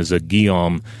known as a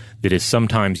gyeom that is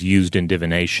sometimes used in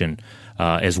divination,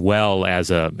 as well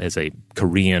as a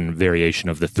Korean variation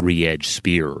of the three-edged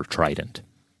spear or trident.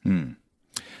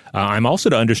 I'm also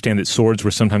to understand that swords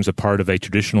were sometimes a part of a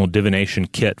traditional divination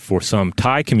kit for some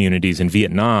Thai communities in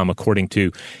Vietnam, according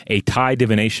to a Thai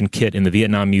divination kit in the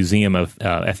Vietnam Museum of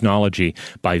Ethnology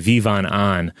by Vivan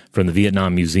An from the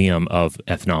Vietnam Museum of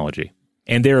Ethnology.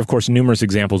 And there are, of course, numerous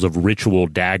examples of ritual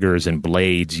daggers and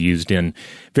blades used in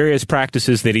various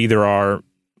practices that either are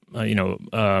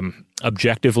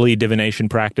objectively divination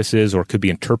practices or could be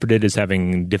interpreted as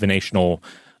having divinational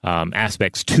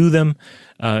aspects to them.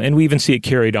 And we even see it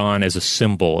carried on as a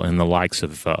symbol in the likes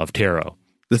of tarot.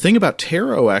 The thing about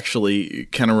tarot actually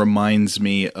kind of reminds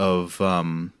me of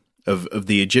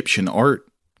the Egyptian art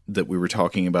that we were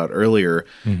talking about earlier,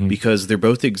 because they're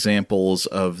both examples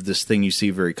of this thing you see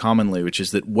very commonly, which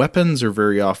is that weapons are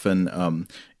very often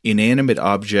inanimate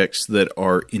objects that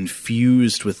are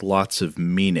infused with lots of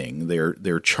meaning.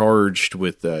 They're charged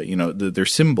with they're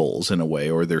symbols in a way,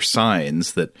 or they're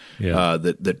signs that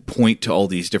that point to all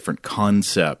these different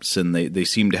concepts, and they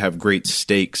seem to have great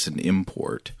stakes and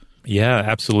import. Yeah,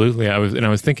 absolutely. I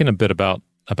was thinking a bit about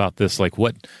this, like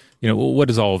what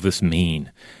does all of this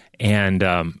mean? And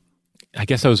I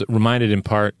guess I was reminded in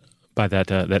part by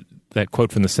that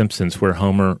quote from The Simpsons where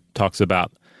Homer talks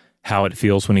about how it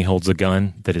feels when he holds a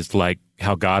gun, that is like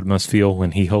how God must feel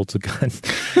when he holds a gun,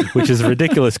 which is a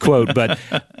ridiculous quote, but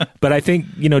I think,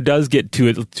 does get to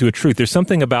a truth. There's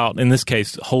something about, in this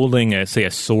case, holding, a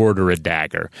sword or a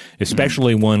dagger,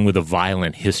 especially one with a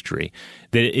violent history,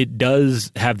 that it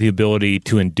does have the ability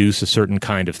to induce a certain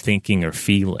kind of thinking or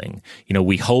feeling.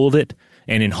 We hold it,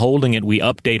 and in holding it, we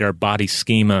update our body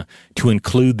schema to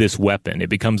include this weapon. It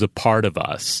becomes a part of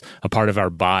us, a part of our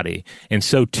body. And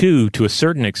so, too, to a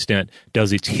certain extent,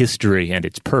 does its history and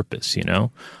its purpose,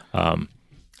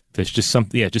 There's just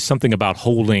something about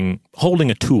holding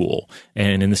a tool.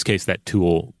 And in this case, that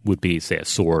tool would be, say, a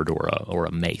sword or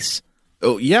a mace.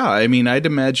 Oh, yeah. I mean, I'd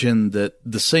imagine that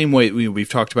the same way we've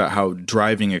talked about how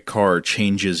driving a car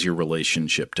changes your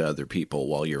relationship to other people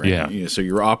while you're in it. So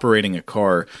you're operating a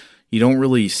car. You don't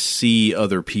really see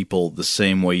other people the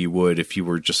same way you would if you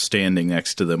were just standing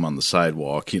next to them on the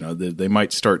sidewalk. They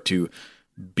might start to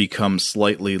become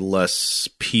slightly less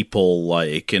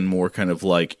people-like and more kind of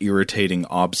like irritating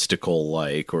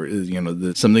obstacle-like, or,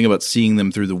 something about seeing them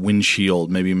through the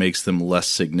windshield maybe makes them less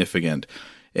significant.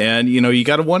 And, you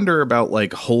got to wonder about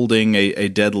like holding a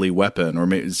deadly weapon, or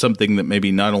maybe something that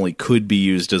maybe not only could be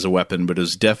used as a weapon, but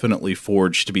is definitely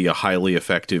forged to be a highly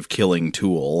effective killing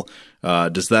tool.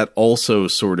 Does that also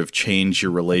sort of change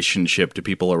your relationship to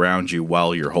people around you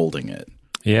while you're holding it?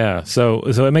 Yeah. So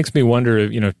it makes me wonder,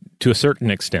 to a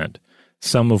certain extent,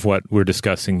 some of what we're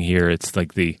discussing here, it's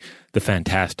like the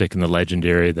fantastic and the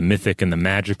legendary, the mythic and the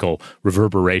magical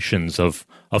reverberations of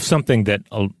something that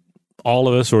all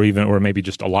of us, or maybe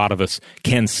just a lot of us,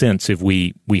 can sense if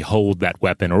we hold that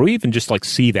weapon, or even just like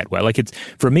see that weapon. Like, it's,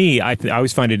 for me, I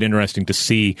always find it interesting to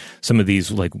see some of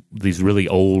these really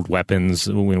old weapons,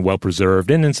 well preserved,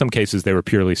 and in some cases they were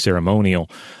purely ceremonial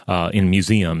in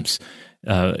museums.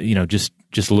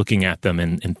 Just looking at them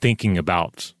and thinking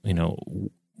about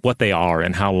what they are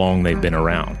and how long they've been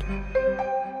around.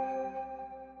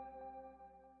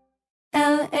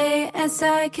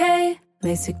 LASIK,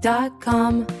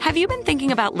 LASIK.com. Have you been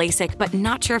thinking about LASIK but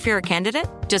not sure if you're a candidate?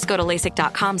 Just go to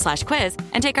LASIK.com/quiz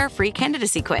and take our free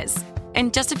candidacy quiz.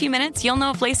 In just a few minutes, you'll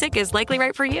know if LASIK is likely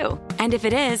right for you. And if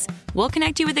it is, we'll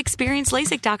connect you with experienced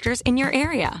LASIK doctors in your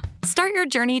area. Start your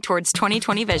journey towards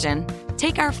 20/20 vision.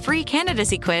 Take our free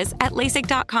candidacy quiz at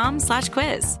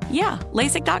LASIK.com/quiz. Yeah,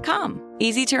 LASIK.com.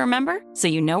 Easy to remember, so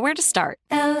you know where to start.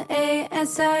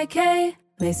 LASIK,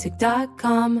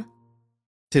 LASIK.com.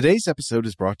 Today's episode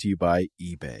is brought to you by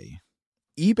eBay.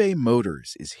 eBay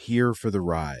Motors is here for the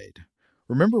ride.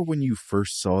 Remember when you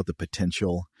first saw the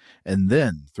potential? And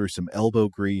then, through some elbow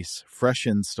grease, fresh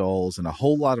installs, and a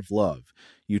whole lot of love,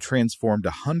 you transformed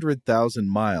 100,000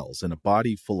 miles and a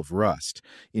body full of rust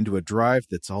into a drive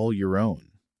that's all your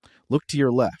own. Look to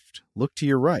your left. Look to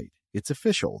your right. It's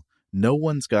official. No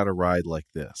one's got a ride like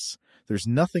this. There's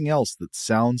nothing else that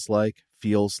sounds like,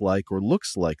 feels like, or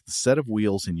looks like the set of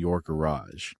wheels in your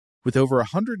garage. With over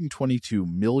 122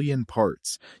 million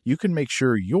parts, you can make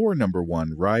sure your number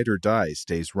one ride or die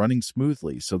stays running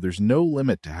smoothly, so there's no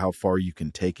limit to how far you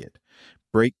can take it.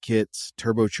 Brake kits,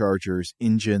 turbochargers,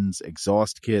 engines,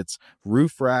 exhaust kits,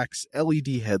 roof racks,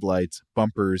 LED headlights,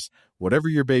 bumpers, whatever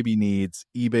your baby needs,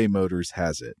 eBay Motors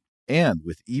has it. And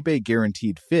with eBay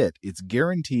Guaranteed Fit, it's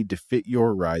guaranteed to fit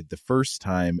your ride the first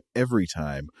time, every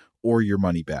time, or your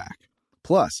money back.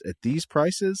 Plus, at these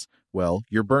prices, well,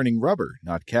 you're burning rubber,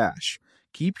 not cash.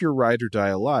 Keep your ride or die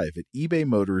alive at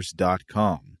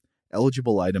ebaymotors.com.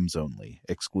 Eligible items only.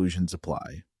 Exclusions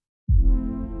apply.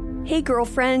 Hey,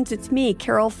 girlfriends, it's me,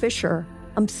 Carol Fisher.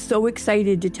 I'm so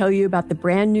excited to tell you about the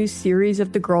brand new series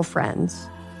of The Girlfriends.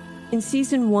 In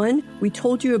Season 1, we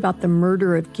told you about the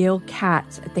murder of Gail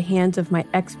Katz at the hands of my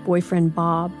ex-boyfriend,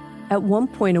 Bob. At one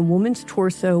point, a woman's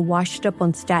torso washed up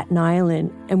on Staten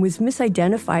Island and was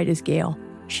misidentified as Gail.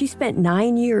 She spent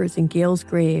 9 years in Gail's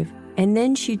grave, and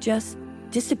then she just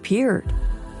disappeared.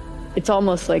 It's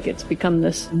almost like it's become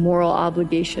this moral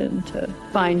obligation to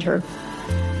find her.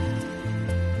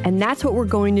 And that's what we're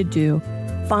going to do.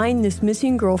 Find this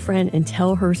missing girlfriend and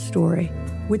tell her story.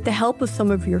 with the help of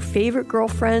some of your favorite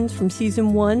girlfriends from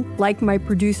season 1, like my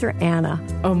producer, Anna.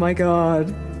 Oh my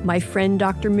God. My friend,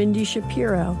 Dr. Mindy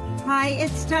Shapiro. Hi,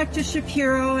 it's Dr.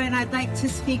 Shapiro, and I'd like to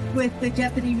speak with the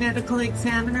Deputy Medical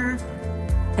Examiner.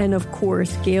 And of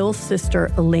course, Gail's sister,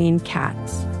 Elaine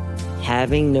Katz.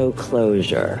 Having no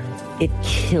closure, it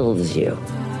kills you.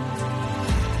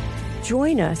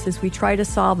 Join us as we try to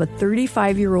solve a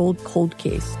 35-year-old cold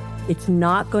case. It's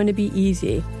not going to be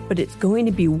easy, but it's going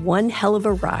to be one hell of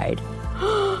a ride.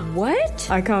 What?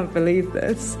 I can't believe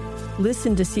this.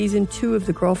 Listen to Season 2 of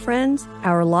The Girlfriends,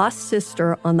 Our Lost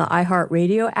Sister on the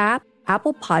iHeartRadio app,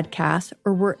 Apple Podcasts,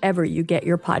 or wherever you get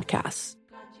your podcasts.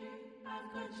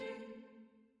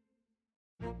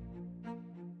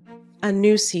 A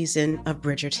new season of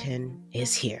Bridgerton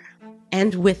is here.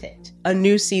 And with it, a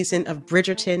new season of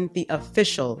Bridgerton, the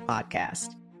official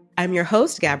podcast. I'm your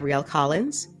host, Gabrielle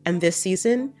Collins, and this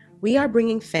season, we are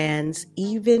bringing fans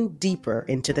even deeper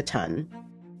into the ton.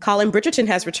 Colin Bridgerton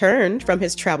has returned from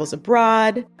his travels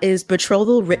abroad. Is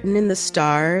betrothal written in the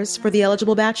stars for the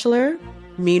eligible bachelor?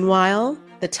 Meanwhile,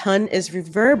 the ton is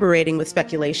reverberating with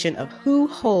speculation of who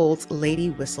holds Lady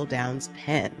Whistledown's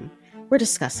pen. We're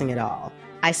discussing it all.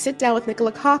 I sit down with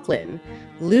Nicola Coughlan,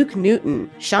 Luke Newton,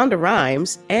 Shonda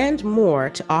Rhimes, and more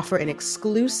to offer an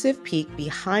exclusive peek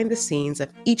behind the scenes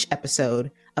of each episode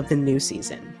of the new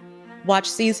season. Watch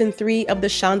season 3 of the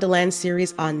Shondaland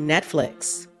series on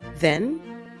Netflix. Then,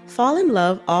 fall in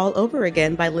love all over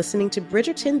again by listening to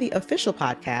Bridgerton, the official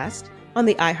podcast, on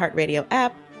the iHeartRadio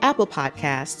app, Apple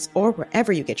Podcasts, or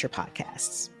wherever you get your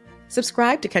podcasts.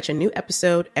 Subscribe to catch a new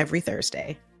episode every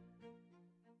Thursday.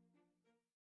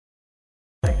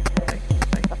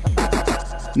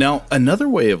 Now, another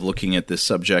way of looking at this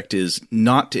subject is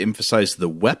not to emphasize the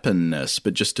weaponness,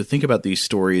 but just to think about these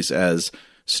stories as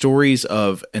stories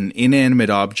of an inanimate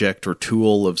object or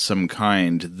tool of some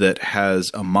kind that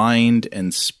has a mind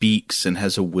and speaks and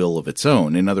has a will of its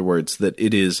own. In other words, that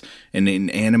it is an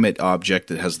inanimate object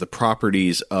that has the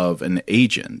properties of an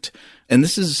agent. And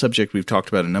this is a subject we've talked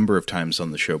about a number of times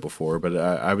on the show before, but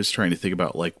I was trying to think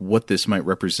about like what this might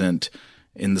represent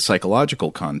in the psychological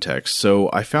context. So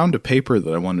I found a paper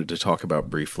that I wanted to talk about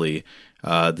briefly.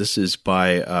 This is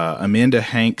by Amanda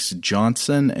Hanks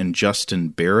Johnson and Justin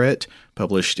Barrett,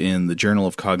 published in the Journal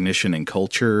of Cognition and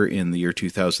Culture in the year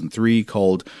 2003,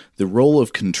 called The Role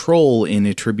of Control in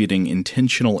Attributing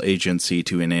Intentional Agency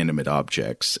to Inanimate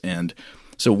Objects. And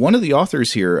so one of the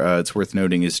authors here, it's worth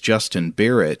noting, is Justin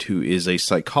Barrett, who is a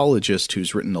psychologist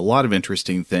who's written a lot of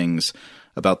interesting things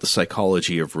about the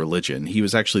psychology of religion. He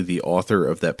was actually the author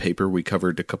of that paper we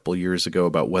covered a couple years ago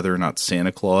about whether or not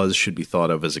Santa Claus should be thought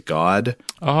of as a god.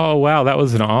 Oh, wow. That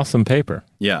was an awesome paper.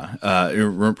 Yeah.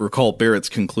 Recall Barrett's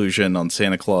conclusion on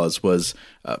Santa Claus was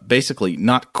basically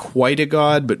not quite a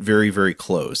god, but very, very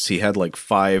close. He had like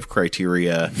 5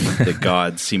 criteria that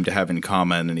gods seem to have in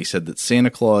common, and he said that Santa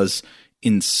Claus,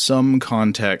 in some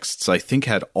contexts, I think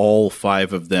had all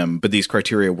 5 of them, but these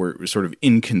criteria were sort of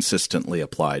inconsistently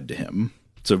applied to him.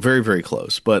 So very, very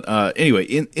close. But anyway,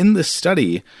 in this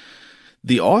study,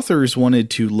 the authors wanted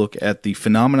to look at the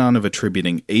phenomenon of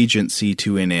attributing agency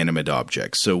to inanimate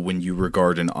objects. So when you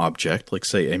regard an object, like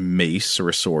say a mace or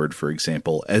a sword, for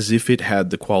example, as if it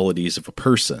had the qualities of a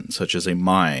person, such as a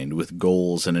mind with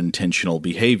goals and intentional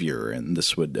behavior, and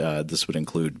this would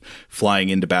include flying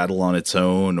into battle on its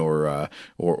own, or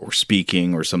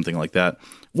speaking, or something like that.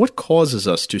 What causes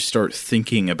us to start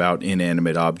thinking about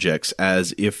inanimate objects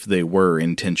as if they were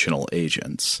intentional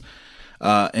agents?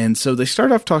 And so they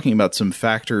start off talking about some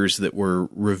factors that were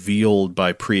revealed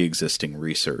by pre-existing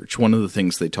research. One of the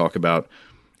things they talk about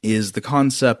is the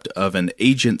concept of an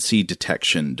agency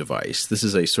detection device. This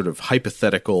is a sort of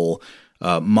hypothetical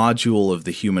module of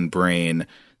the human brain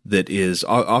that is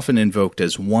often invoked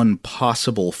as one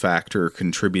possible factor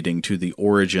contributing to the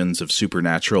origins of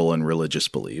supernatural and religious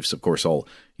beliefs. Of course, all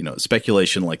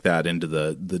speculation like that into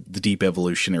the deep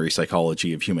evolutionary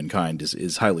psychology of humankind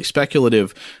is highly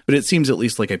speculative, but it seems at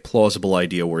least like a plausible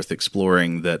idea worth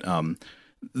exploring, that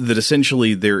that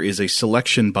essentially there is a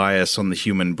selection bias on the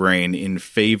human brain in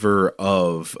favor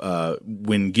of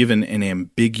when given an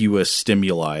ambiguous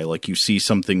stimuli, like you see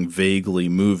something vaguely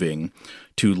moving,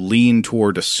 to lean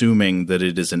toward assuming that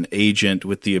it is an agent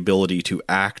with the ability to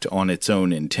act on its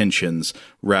own intentions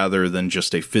rather than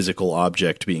just a physical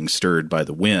object being stirred by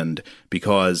the wind,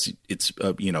 because it's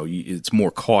it's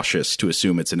more cautious to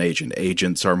assume it's an agent.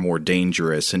 Agents are more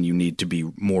dangerous, and you need to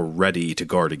be more ready to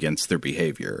guard against their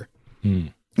behavior.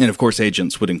 And of course,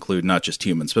 agents would include not just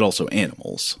humans, but also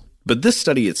animals. But this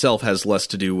study itself has less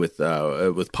to do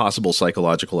with possible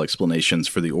psychological explanations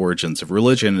for the origins of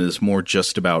religion. It is more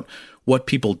just about what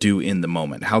people do in the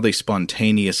moment, how they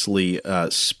spontaneously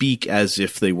speak as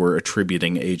if they were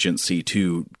attributing agency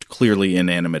to clearly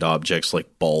inanimate objects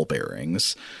like ball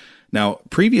bearings. Now,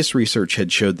 previous research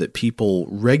had showed that people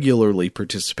regularly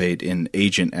participate in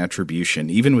agent attribution,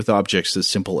 even with objects as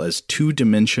simple as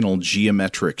two-dimensional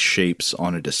geometric shapes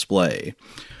on a display.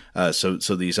 So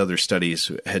these other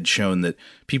studies had shown that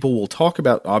people will talk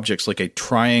about objects like a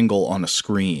triangle on a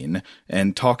screen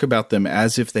and talk about them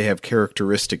as if they have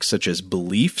characteristics such as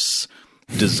beliefs,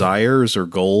 desires or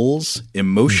goals,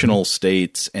 emotional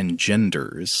states, and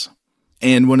genders.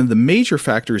 And one of the major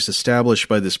factors established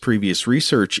by this previous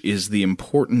research is the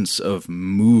importance of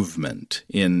movement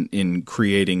in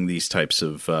creating these types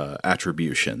of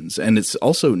attributions. And it's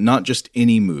also not just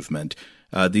any movement.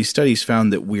 These studies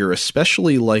found that we're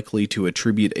especially likely to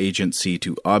attribute agency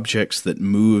to objects that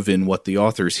move in what the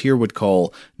authors here would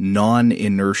call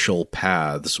non-inertial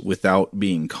paths without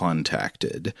being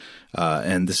contacted.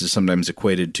 And this is sometimes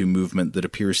equated to movement that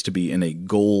appears to be in a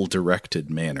goal-directed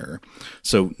manner.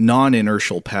 So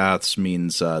non-inertial paths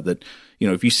means that,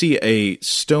 if you see a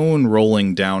stone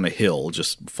rolling down a hill,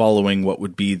 just following what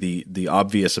would be the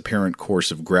obvious apparent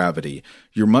course of gravity,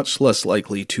 you're much less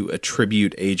likely to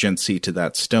attribute agency to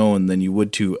that stone than you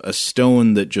would to a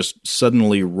stone that just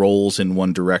suddenly rolls in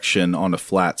one direction on a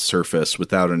flat surface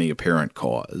without any apparent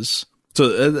cause.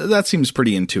 So that seems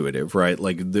pretty intuitive, right?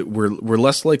 Like we're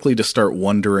less likely to start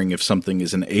wondering if something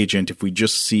is an agent if we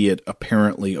just see it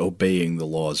apparently obeying the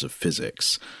laws of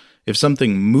physics. If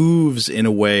something moves in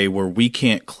a way where we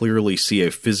can't clearly see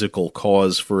a physical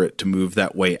cause for it to move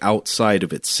that way outside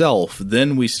of itself,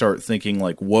 then we start thinking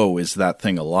like, whoa, is that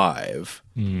thing alive?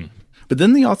 Mm. But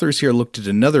then the authors here looked at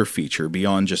another feature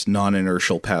beyond just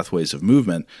non-inertial pathways of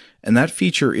movement, and that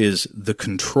feature is the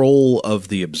control of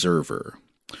the observer.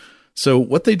 So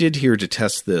what they did here to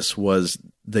test this was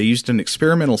they used an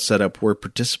experimental setup where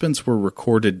participants were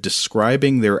recorded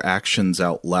describing their actions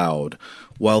out loud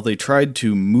while they tried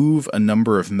to move a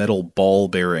number of metal ball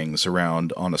bearings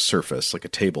around on a surface, like a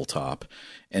tabletop.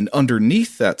 And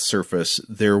underneath that surface,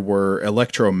 there were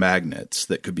electromagnets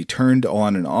that could be turned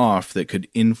on and off that could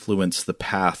influence the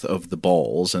path of the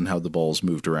balls and how the balls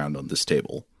moved around on this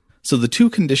table. So the two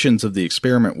conditions of the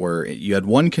experiment were, you had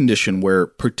one condition where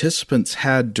participants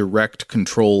had direct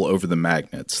control over the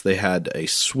magnets. They had a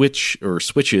switch or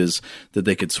switches that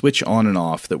they could switch on and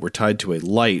off that were tied to a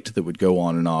light that would go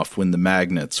on and off when the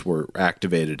magnets were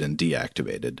activated and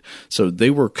deactivated. So they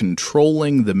were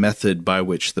controlling the method by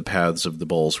which the paths of the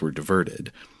balls were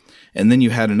diverted. And then you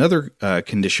had another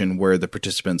condition where the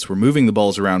participants were moving the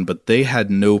balls around, but they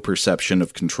had no perception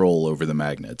of control over the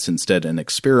magnets. Instead, an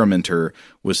experimenter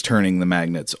was turning the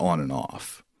magnets on and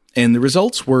off. And the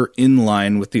results were in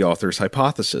line with the author's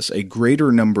hypothesis. A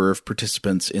greater number of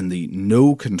participants in the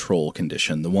no control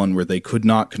condition, the one where they could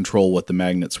not control what the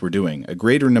magnets were doing, a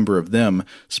greater number of them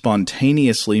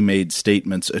spontaneously made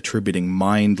statements attributing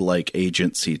mind-like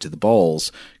agency to the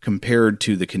balls compared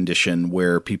to the condition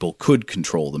where people could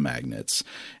control the magnets.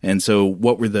 And so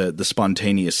what were the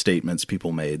spontaneous statements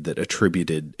people made that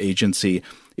attributed agency?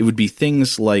 It would be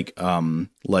things like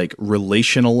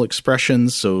relational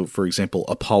expressions. So, for example,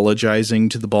 apologizing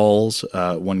to the balls.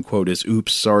 One quote is,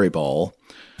 "Oops, sorry, ball."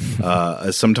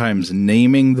 Sometimes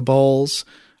naming the balls.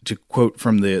 To quote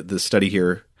from the study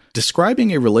here,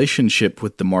 describing a relationship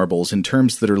with the marbles in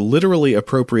terms that are literally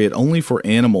appropriate only for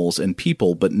animals and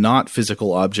people, but not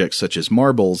physical objects such as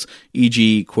marbles,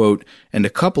 e.g., quote, "and a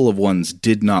couple of ones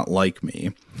did not like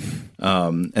me."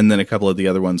 And then a couple of the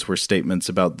other ones were statements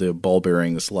about the ball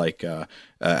bearings, like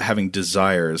having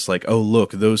desires, like, "Oh,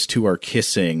 look, those two are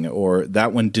kissing," or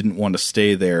 "that one didn't want to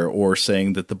stay there," or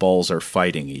saying that the balls are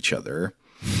fighting each other.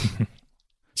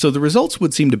 So the results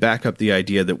would seem to back up the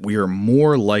idea that we are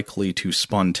more likely to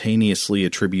spontaneously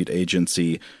attribute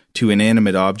agency to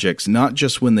inanimate objects, not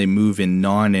just when they move in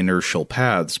non-inertial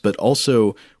paths, but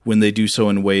also when they do so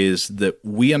in ways that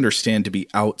we understand to be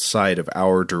outside of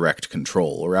our direct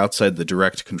control, or outside the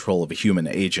direct control of a human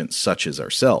agent such as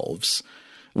ourselves.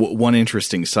 One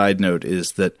interesting side note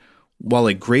is that while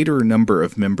a greater number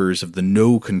of members of the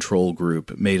no control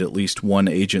group made at least one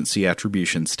agency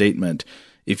attribution statement,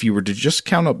 if you were to just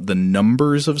count up the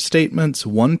numbers of statements,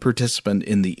 one participant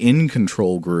in the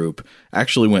in-control group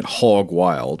actually went hog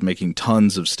wild, making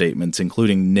tons of statements,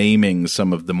 including naming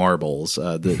some of the marbles.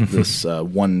 This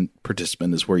one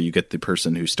participant is where you get the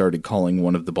person who started calling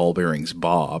one of the ball bearings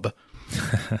Bob.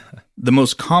 The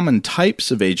most common types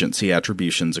of agency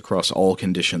attributions across all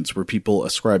conditions were people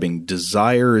ascribing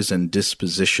desires and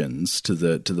dispositions to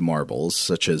the marbles,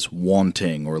 such as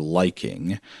wanting or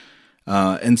liking.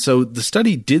 And so the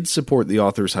study did support the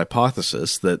author's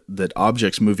hypothesis that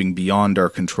objects moving beyond our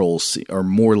control are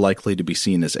more likely to be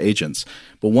seen as agents.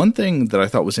 But one thing that I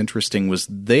thought was interesting was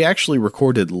they actually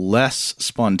recorded less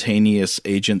spontaneous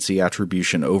agency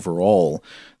attribution overall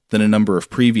than a number of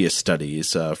previous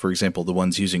studies, for example, the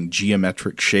ones using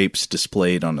geometric shapes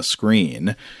displayed on a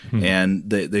screen. And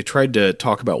they tried to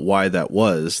talk about why that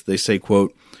was. They say,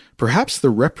 quote, "Perhaps the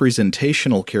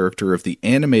representational character of the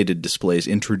animated displays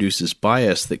introduces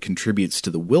bias that contributes to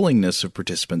the willingness of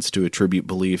participants to attribute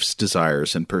beliefs,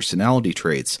 desires, and personality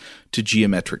traits to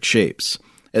geometric shapes.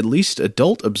 At least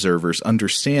adult observers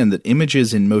understand that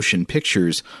images in motion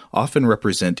pictures often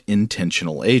represent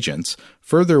intentional agents.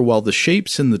 Further, while the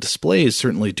shapes in the displays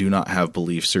certainly do not have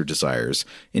beliefs or desires,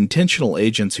 intentional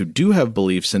agents who do have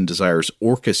beliefs and desires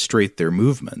orchestrate their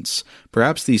movements.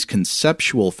 Perhaps these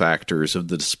conceptual factors of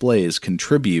the displays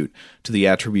contribute to the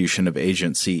attribution of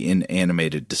agency in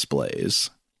animated displays."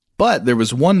 But there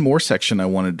was one more section I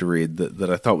wanted to read that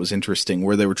I thought was interesting,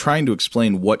 where they were trying to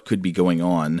explain what could be going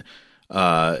on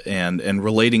and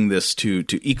relating this to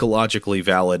ecologically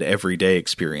valid everyday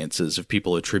experiences of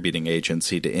people attributing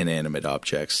agency to inanimate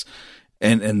objects.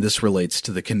 And this relates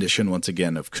to the condition, once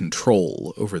again, of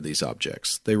control over these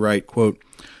objects. They write, quote,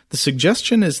 "The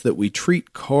suggestion is that we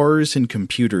treat cars and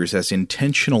computers as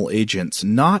intentional agents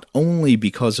not only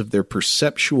because of their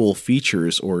perceptual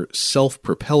features or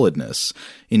self-propelledness.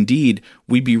 Indeed,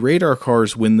 we berate our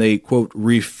cars when they, quote,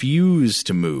 refuse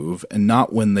to move and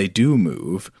not when they do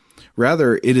move.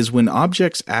 Rather, it is when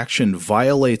objects' action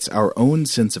violates our own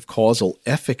sense of causal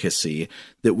efficacy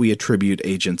that we attribute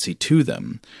agency to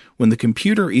them. When the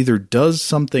computer either does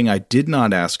something I did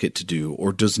not ask it to do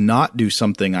or does not do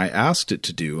something I asked it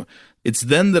to do, it's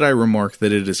then that I remark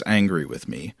that it is angry with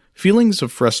me. Feelings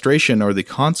of frustration are the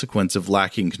consequence of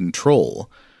lacking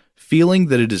control. Feeling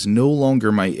that it is no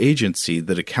longer my agency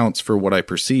that accounts for what I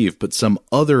perceive, but some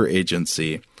other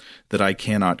agency that I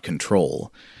cannot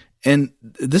control." And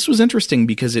this was interesting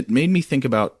because it made me think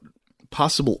about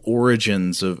possible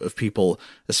origins of people,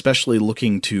 especially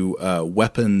looking to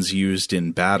weapons used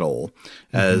in battle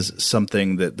as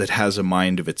something that has a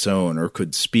mind of its own or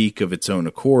could speak of its own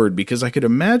accord. Because I could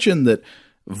imagine that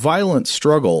violent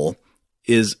struggle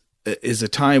is a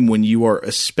time when you are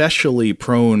especially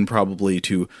prone probably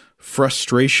to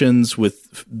frustrations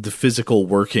with the physical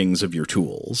workings of your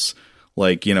tools.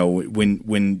 Like, you know,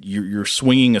 when you're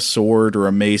swinging a sword or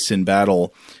a mace in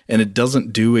battle and it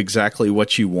doesn't do exactly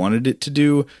what you wanted it to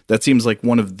do, that seems like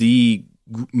one of the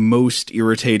most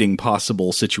irritating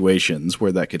possible situations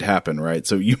where that could happen, right?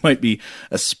 So you might be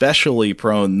especially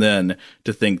prone then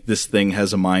to think this thing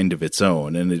has a mind of its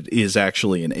own and it is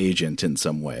actually an agent in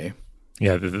some way.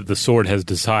 Yeah, the sword has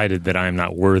decided that I am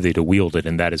not worthy to wield it,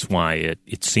 and that is why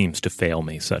it seems to fail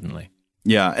me suddenly.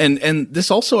 Yeah, and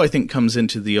this also, I think, comes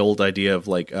into the old idea of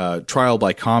like trial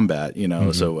by combat, you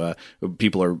know, so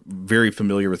people are very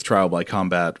familiar with trial by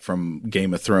combat from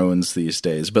Game of Thrones these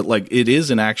days, but like it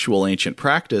is an actual ancient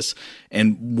practice,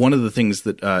 and one of the things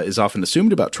that is often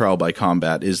assumed about trial by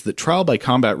combat is that trial by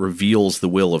combat reveals the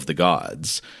will of the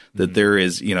gods, that there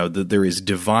is, you know, that there is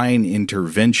divine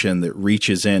intervention that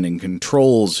reaches in and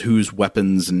controls whose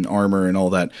weapons and armor and all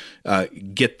that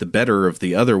get the better of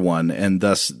the other one, and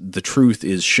thus the truth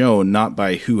is shown not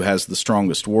by who has the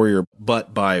strongest warrior,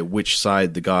 but by which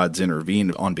side the gods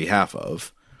intervene on behalf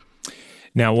of.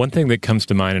 Now, one thing that comes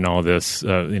to mind in all of this,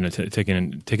 taking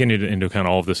into account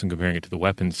all of this and comparing it to the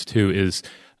weapons too, is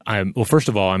first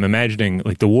of all, I'm imagining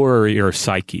like the warrior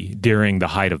psyche during the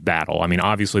height of battle. I mean,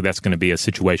 obviously that's going to be a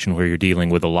situation where you're dealing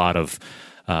with a lot of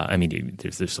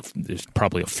there's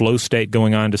probably a flow state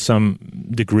going on to some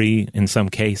degree in some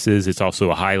cases. It's also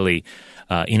a highly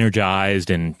energized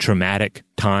and traumatic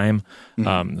time,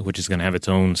 which is going to have its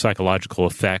own psychological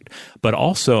effect. But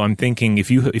also, I'm thinking if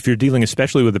you're dealing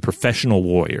especially with a professional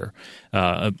warrior,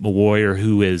 a warrior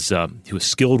who is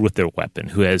skilled with their weapon,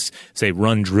 who has, say,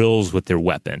 run drills with their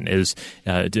weapon, is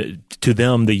to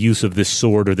them the use of this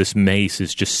sword or this mace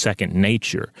is just second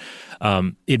nature.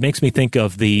 It makes me think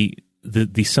of the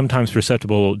sometimes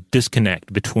perceptible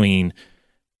disconnect between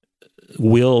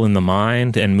will in the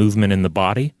mind and movement in the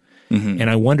body. And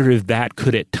I wonder if that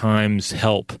could at times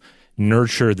help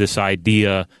nurture this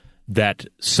idea that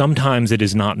sometimes it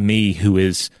is not me who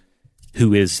is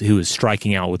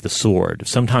striking out with the sword.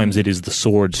 Sometimes it is the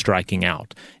sword striking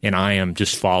out, and I am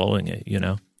just following it, you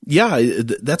know? Yeah,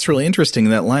 that's really interesting.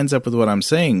 That lines up with what I'm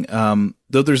saying.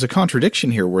 Though there's a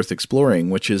contradiction here worth exploring,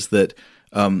 which is that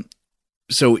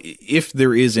so if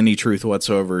there is any truth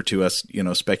whatsoever to us,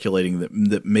 speculating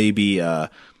that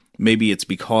maybe it's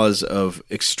because of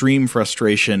extreme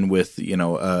frustration with,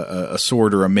 a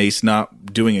sword or a mace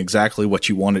not doing exactly what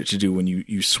you want it to do when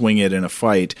you swing it in a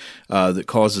fight, that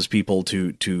causes people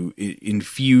to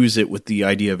infuse it with the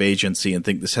idea of agency and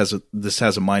think this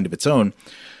has a mind of its own.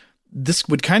 This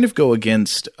would kind of go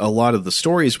against a lot of the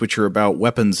stories which are about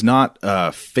weapons not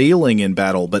failing in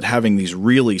battle, but having these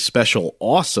really special,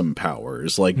 awesome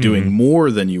powers, like doing more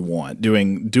than you want,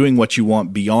 doing what you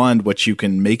want beyond what you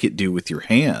can make it do with your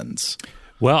hands.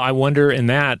 Well, I wonder in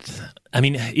that, I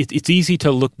mean, it's easy to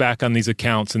look back on these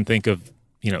accounts and think of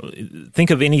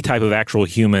any type of actual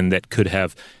human that could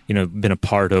have, been a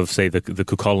part of, say, the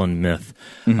Cuchulainn myth,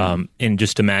 and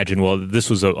just imagine, well, this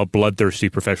was a bloodthirsty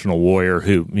professional warrior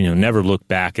who, never looked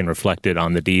back and reflected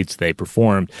on the deeds they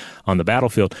performed on the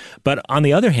battlefield. But on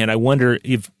the other hand, I wonder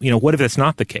if, what if that's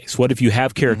not the case? What if you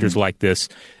have characters like this?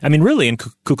 I mean, really, in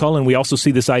Cuchulainn, we also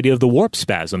see this idea of the warp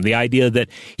spasm, the idea that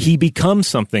he becomes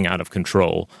something out of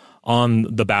control on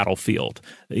the battlefield,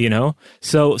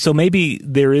 So maybe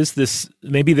there is this,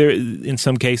 in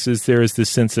some cases, there is this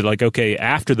sense that, like, okay,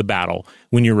 after the battle,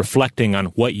 when you're reflecting on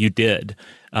what you did,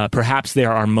 perhaps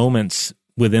there are moments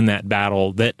within that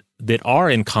battle that are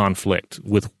in conflict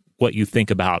with what you think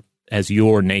about as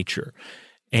your nature.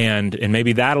 And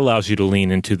maybe that allows you to lean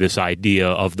into this idea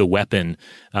of the weapon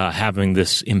having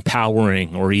this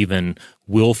empowering or even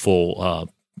willful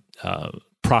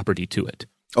property to it.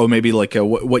 Oh, maybe like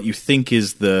what you think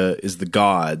is the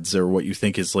gods, or what you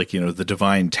think is like, the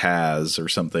divine Taz or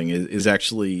something is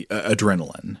actually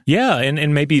adrenaline. Yeah,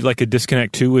 and maybe like a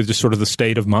disconnect too with just sort of the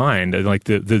state of mind, like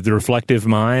the reflective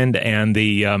mind and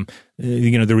the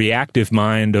the reactive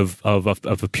mind of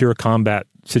a pure combat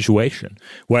situation.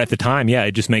 Where at the time,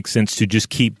 it just makes sense to just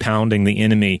keep pounding the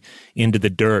enemy into the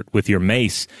dirt with your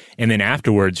mace, and then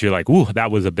afterwards you're like, ooh, that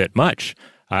was a bit much.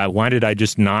 Why did I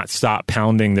just not stop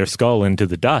pounding their skull into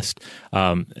the dust?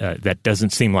 That doesn't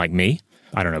seem like me.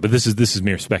 I don't know, but this is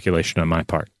mere speculation on my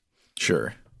part.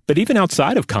 Sure. But even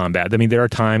outside of combat, I mean, there are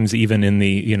times even in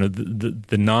the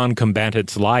the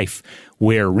non-combatant's life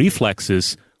where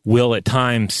reflexes will at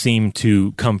times seem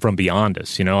to come from beyond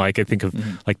us. I could think of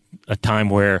like a time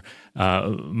where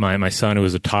my son, who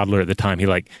was a toddler at the time,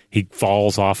 he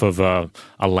falls off of a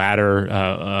ladder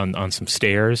on some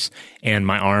stairs, and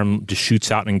my arm just shoots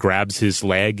out and grabs his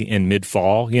leg in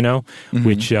mid-fall,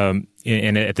 which and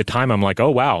at the time I'm like,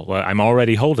 oh, wow, I'm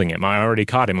already holding him. I already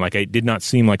caught him. Like, it did not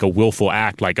seem like a willful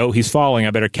act, like, oh, he's falling,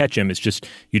 I better catch him. It's just,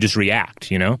 you just react,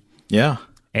 Yeah.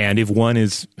 And if one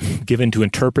is given to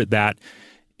interpret that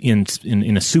in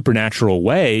a supernatural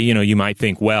way, you might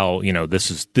think, well,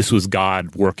 this was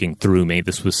God working through me.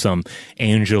 This was some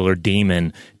angel or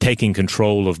demon taking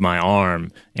control of my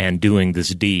arm and doing this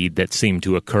deed that seemed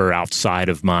to occur outside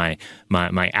of my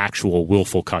actual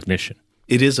willful cognition.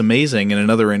 It is amazing, and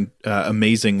another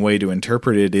amazing way to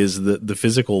interpret it is the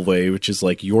physical way, which is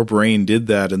like your brain did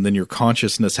that, and then your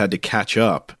consciousness had to catch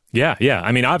up. Yeah.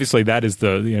 I mean, obviously, that is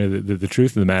the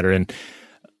truth of the matter, and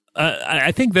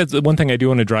I think that's the one thing I do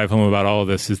want to drive home about all of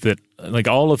this is that, like,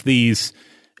 all of these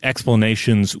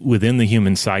explanations within the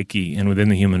human psyche and within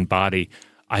the human body,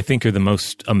 I think are the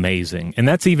most amazing. And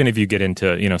that's even if you get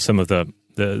into, some of the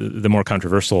more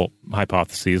controversial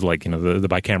hypotheses, like, the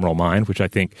bicameral mind, which I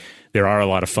think there are a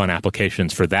lot of fun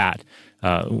applications for that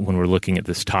when we're looking at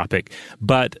this topic.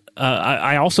 But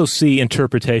I also see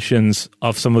interpretations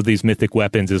of some of these mythic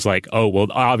weapons as like, oh, well,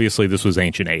 obviously this was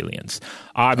ancient aliens.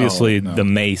 Obviously the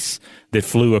mace that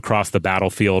flew across the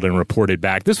battlefield and reported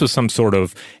back, this was some sort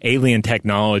of alien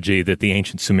technology that the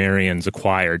ancient Sumerians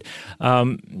acquired. I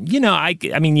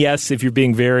mean, yes, if you're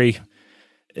being very...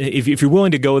 If you're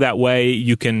willing to go that way,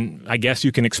 you can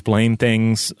explain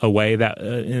things away that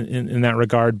in that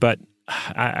regard. But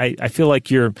I feel like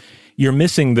you're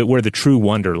missing where the true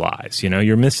wonder lies.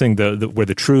 You're missing where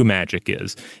the true magic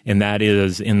is, and that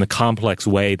is in the complex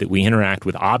way that we interact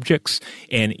with objects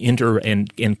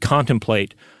and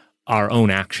contemplate our own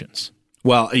actions.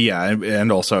 Well, yeah,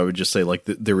 and also I would just say, like,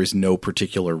 there is no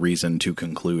particular reason to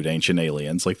conclude ancient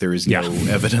aliens. Like, there is no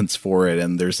evidence for it,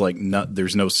 and there's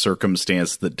no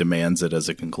circumstance that demands it as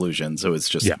a conclusion. So it's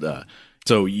just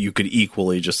so you could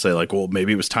equally just say, like, well,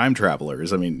 maybe it was time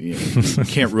travelers. I mean, you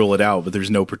can't rule it out, but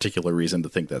there's no particular reason to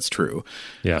think that's true.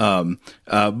 Yeah.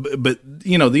 But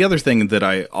the other thing that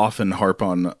I often harp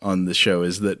on the show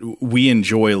is that we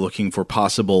enjoy looking for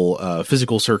possible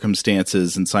physical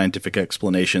circumstances and scientific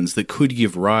explanations that could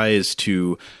give rise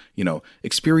to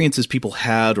experiences people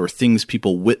had or things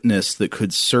people witnessed that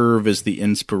could serve as the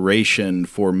inspiration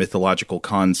for mythological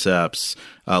concepts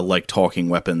like talking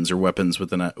weapons or weapons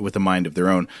with a mind of their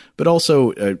own. But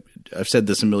also, I've said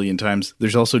this a million times,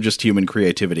 there's also just human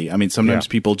creativity. I mean, sometimes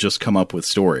people just come up with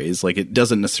stories. Like, it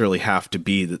doesn't necessarily have to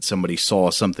be that somebody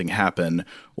saw something happen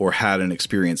or had an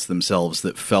experience themselves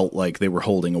that felt like they were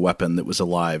holding a weapon that was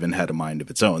alive and had a mind of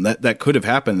its own. That could have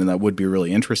happened, and that would be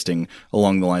really interesting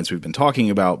along the lines we've been talking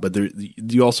about, but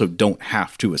you also don't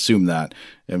have to assume that.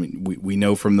 I mean, we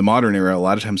know from the modern era, a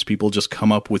lot of times people just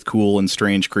come up with cool and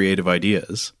strange creative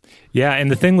ideas. Yeah, and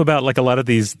the thing about like a lot of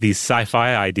these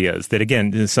sci-fi ideas that,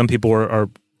 again, some people are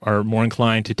more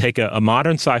inclined to take a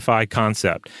modern sci-fi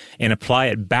concept and apply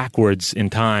it backwards in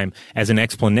time as an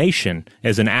explanation,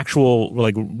 as an actual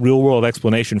like real world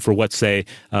explanation for what, say,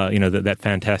 that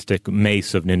fantastic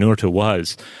mace of Ninurta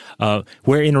was,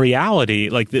 where in reality,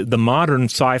 like the modern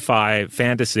sci-fi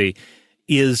fantasy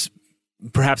is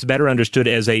perhaps better understood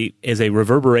as a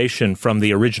reverberation from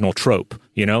the original trope.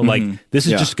 Like this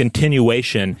is just a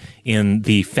continuation in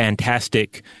the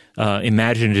fantastic,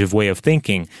 imaginative way of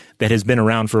thinking that has been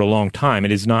around for a long time.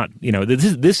 It is not,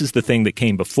 this is the thing that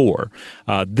came before.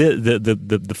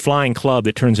 The flying club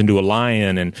that turns into a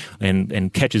lion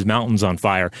and catches mountains on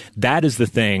fire. That is the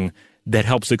thing that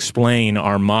helps explain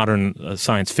our modern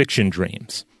science fiction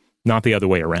dreams, not the other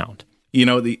way around.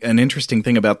 An interesting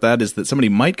thing about that is that somebody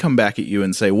might come back at you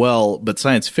and say, well, but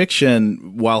science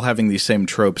fiction, while having these same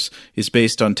tropes, is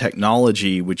based on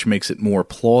technology, which makes it more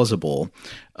plausible.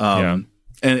 And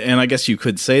I guess you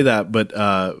could say that, but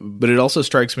it also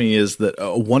strikes me as that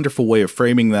a wonderful way of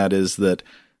framing that is that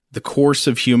the course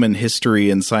of human history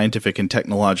and scientific and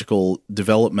technological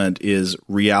development is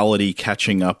reality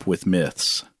catching up with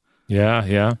myths.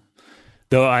 Yeah.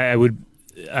 Though I do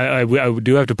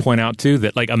have to point out too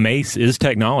that like a mace is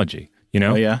technology,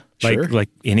 Oh yeah, sure. Like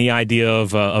any idea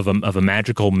of a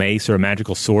magical mace or a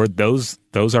magical sword, those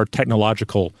are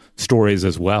technological stories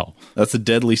as well. That's a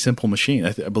deadly simple machine.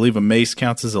 I believe a mace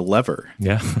counts as a lever.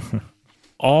 Yeah.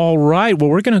 All right. Well,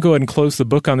 we're going to go ahead and close the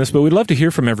book on this, but we'd love to hear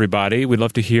from everybody. We'd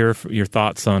love to hear your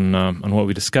thoughts on what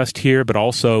we discussed here, but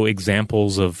also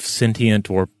examples of sentient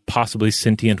or possibly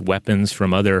sentient weapons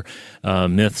from other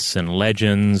myths and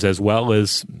legends, as well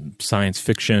as science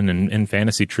fiction and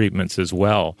fantasy treatments as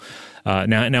well.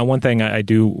 Now, one thing I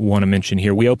do want to mention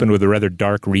here, we opened with a rather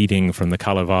dark reading from the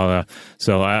Kalevala,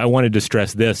 so I wanted to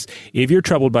stress this. If you're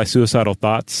troubled by suicidal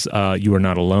thoughts, you are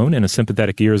not alone, and a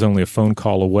sympathetic ear is only a phone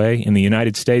call away. In the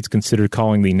United States, consider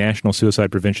calling the National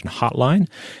Suicide Prevention Hotline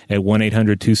at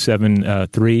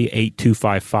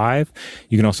 1-800-273-8255.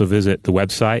 You can also visit the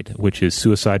website, which is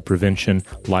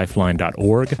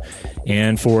suicidepreventionlifeline.org.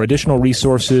 And for additional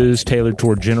resources tailored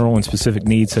toward general and specific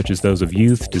needs, such as those of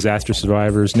youth, disaster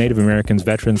survivors, Native Americans,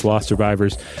 veterans, lost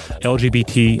survivors,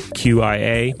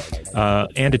 LGBTQIA,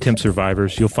 and attempt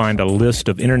survivors, you'll find a list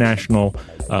of international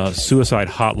suicide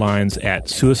hotlines at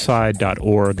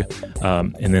suicide.org,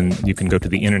 and then you can go to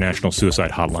the International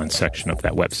Suicide Hotline section of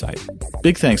that website.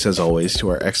 Big thanks, as always, to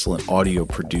our excellent audio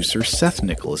producer, Seth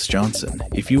Nicholas Johnson.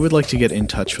 If you would like to get in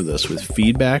touch with us with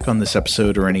feedback on this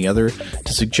episode or any other,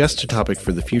 to suggest a topic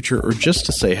for the future, or just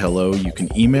to say hello, you can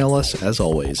email us, as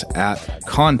always, at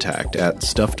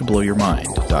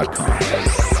contact@stufftoblowyourmind.com.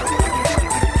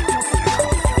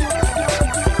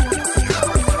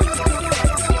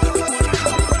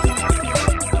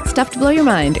 Stuff to Blow Your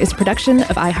Mind is a production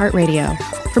of iHeartRadio.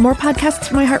 For more podcasts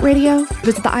from iHeartRadio,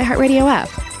 visit the iHeartRadio app,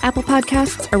 Apple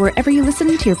Podcasts, or wherever you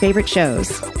listen to your favorite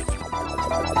shows.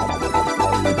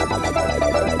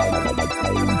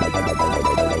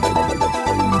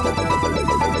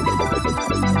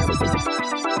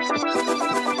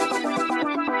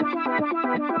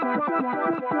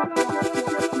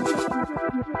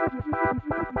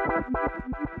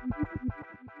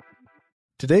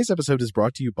 Today's episode is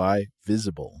brought to you by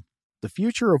Visible. The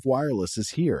future of wireless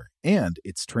is here, and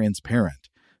it's transparent.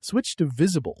 Switch to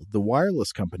Visible, the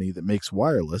wireless company that makes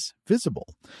wireless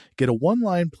visible. Get a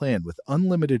one-line plan with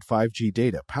unlimited 5G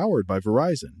data powered by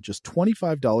Verizon, just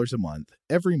 $25 a month,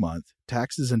 every month,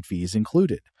 taxes and fees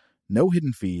included. No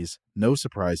hidden fees, no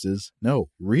surprises, no,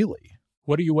 really.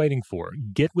 What are you waiting for?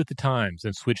 Get with the times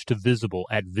and switch to Visible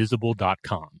at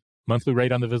Visible.com. Monthly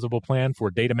rate on the Visible plan. For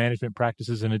data management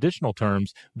practices and additional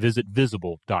terms, visit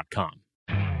Visible.com.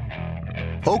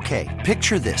 Okay,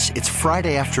 picture this. It's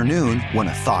Friday afternoon when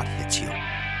a thought hits you.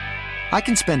 I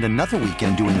can spend another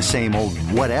weekend doing the same old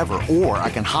whatever, or I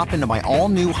can hop into my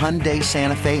all-new Hyundai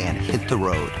Santa Fe and hit the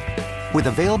road. With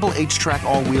available H-Track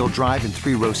all-wheel drive and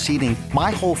 3-row seating,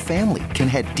 my whole family can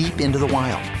head deep into the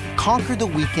wild. Conquer the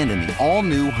weekend in the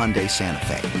all-new Hyundai Santa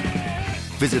Fe.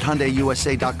 Visit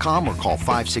HyundaiUSA.com or call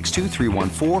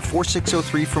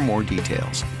 562-314-4603 for more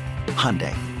details.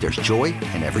 Hyundai, there's joy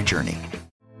in every journey.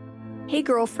 Hey,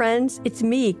 girlfriends, it's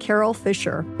me, Carol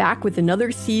Fisher, back with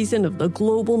another season of the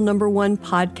global #1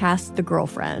 podcast, The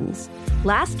Girlfriends.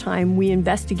 Last time, we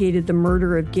investigated the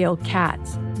murder of Gail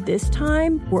Katz. This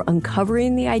time, we're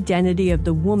uncovering the identity of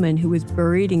the woman who was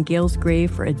buried in Gail's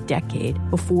grave for a decade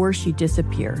before she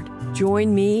disappeared.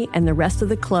 Join me and the rest of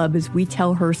the club as we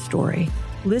tell her story.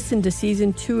 Listen to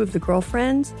Season 2 of The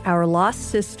Girlfriends, Our Lost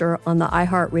Sister on the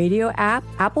iHeartRadio app,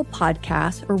 Apple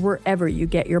Podcasts, or wherever you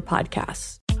get your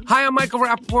podcasts. Hi, I'm Michael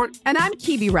Rappaport. And I'm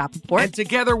Kibi Rappaport. And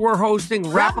together we're hosting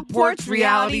Rappaport's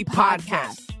Reality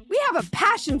Podcast. We have a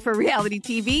passion for reality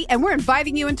TV, and we're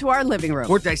inviting you into our living room.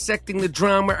 We're dissecting the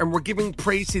drama, and we're giving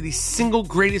praise to the single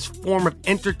greatest form of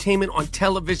entertainment on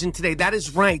television today. That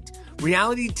is right.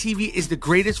 Reality TV is the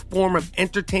greatest form of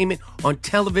entertainment on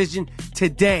television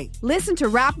today. Listen to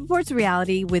Rappaport's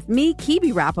Reality with me,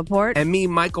 Kibi Rappaport. And me,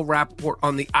 Michael Rappaport,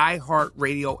 on the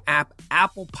iHeartRadio app,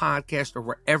 Apple Podcast, or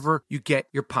wherever you get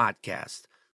your podcast.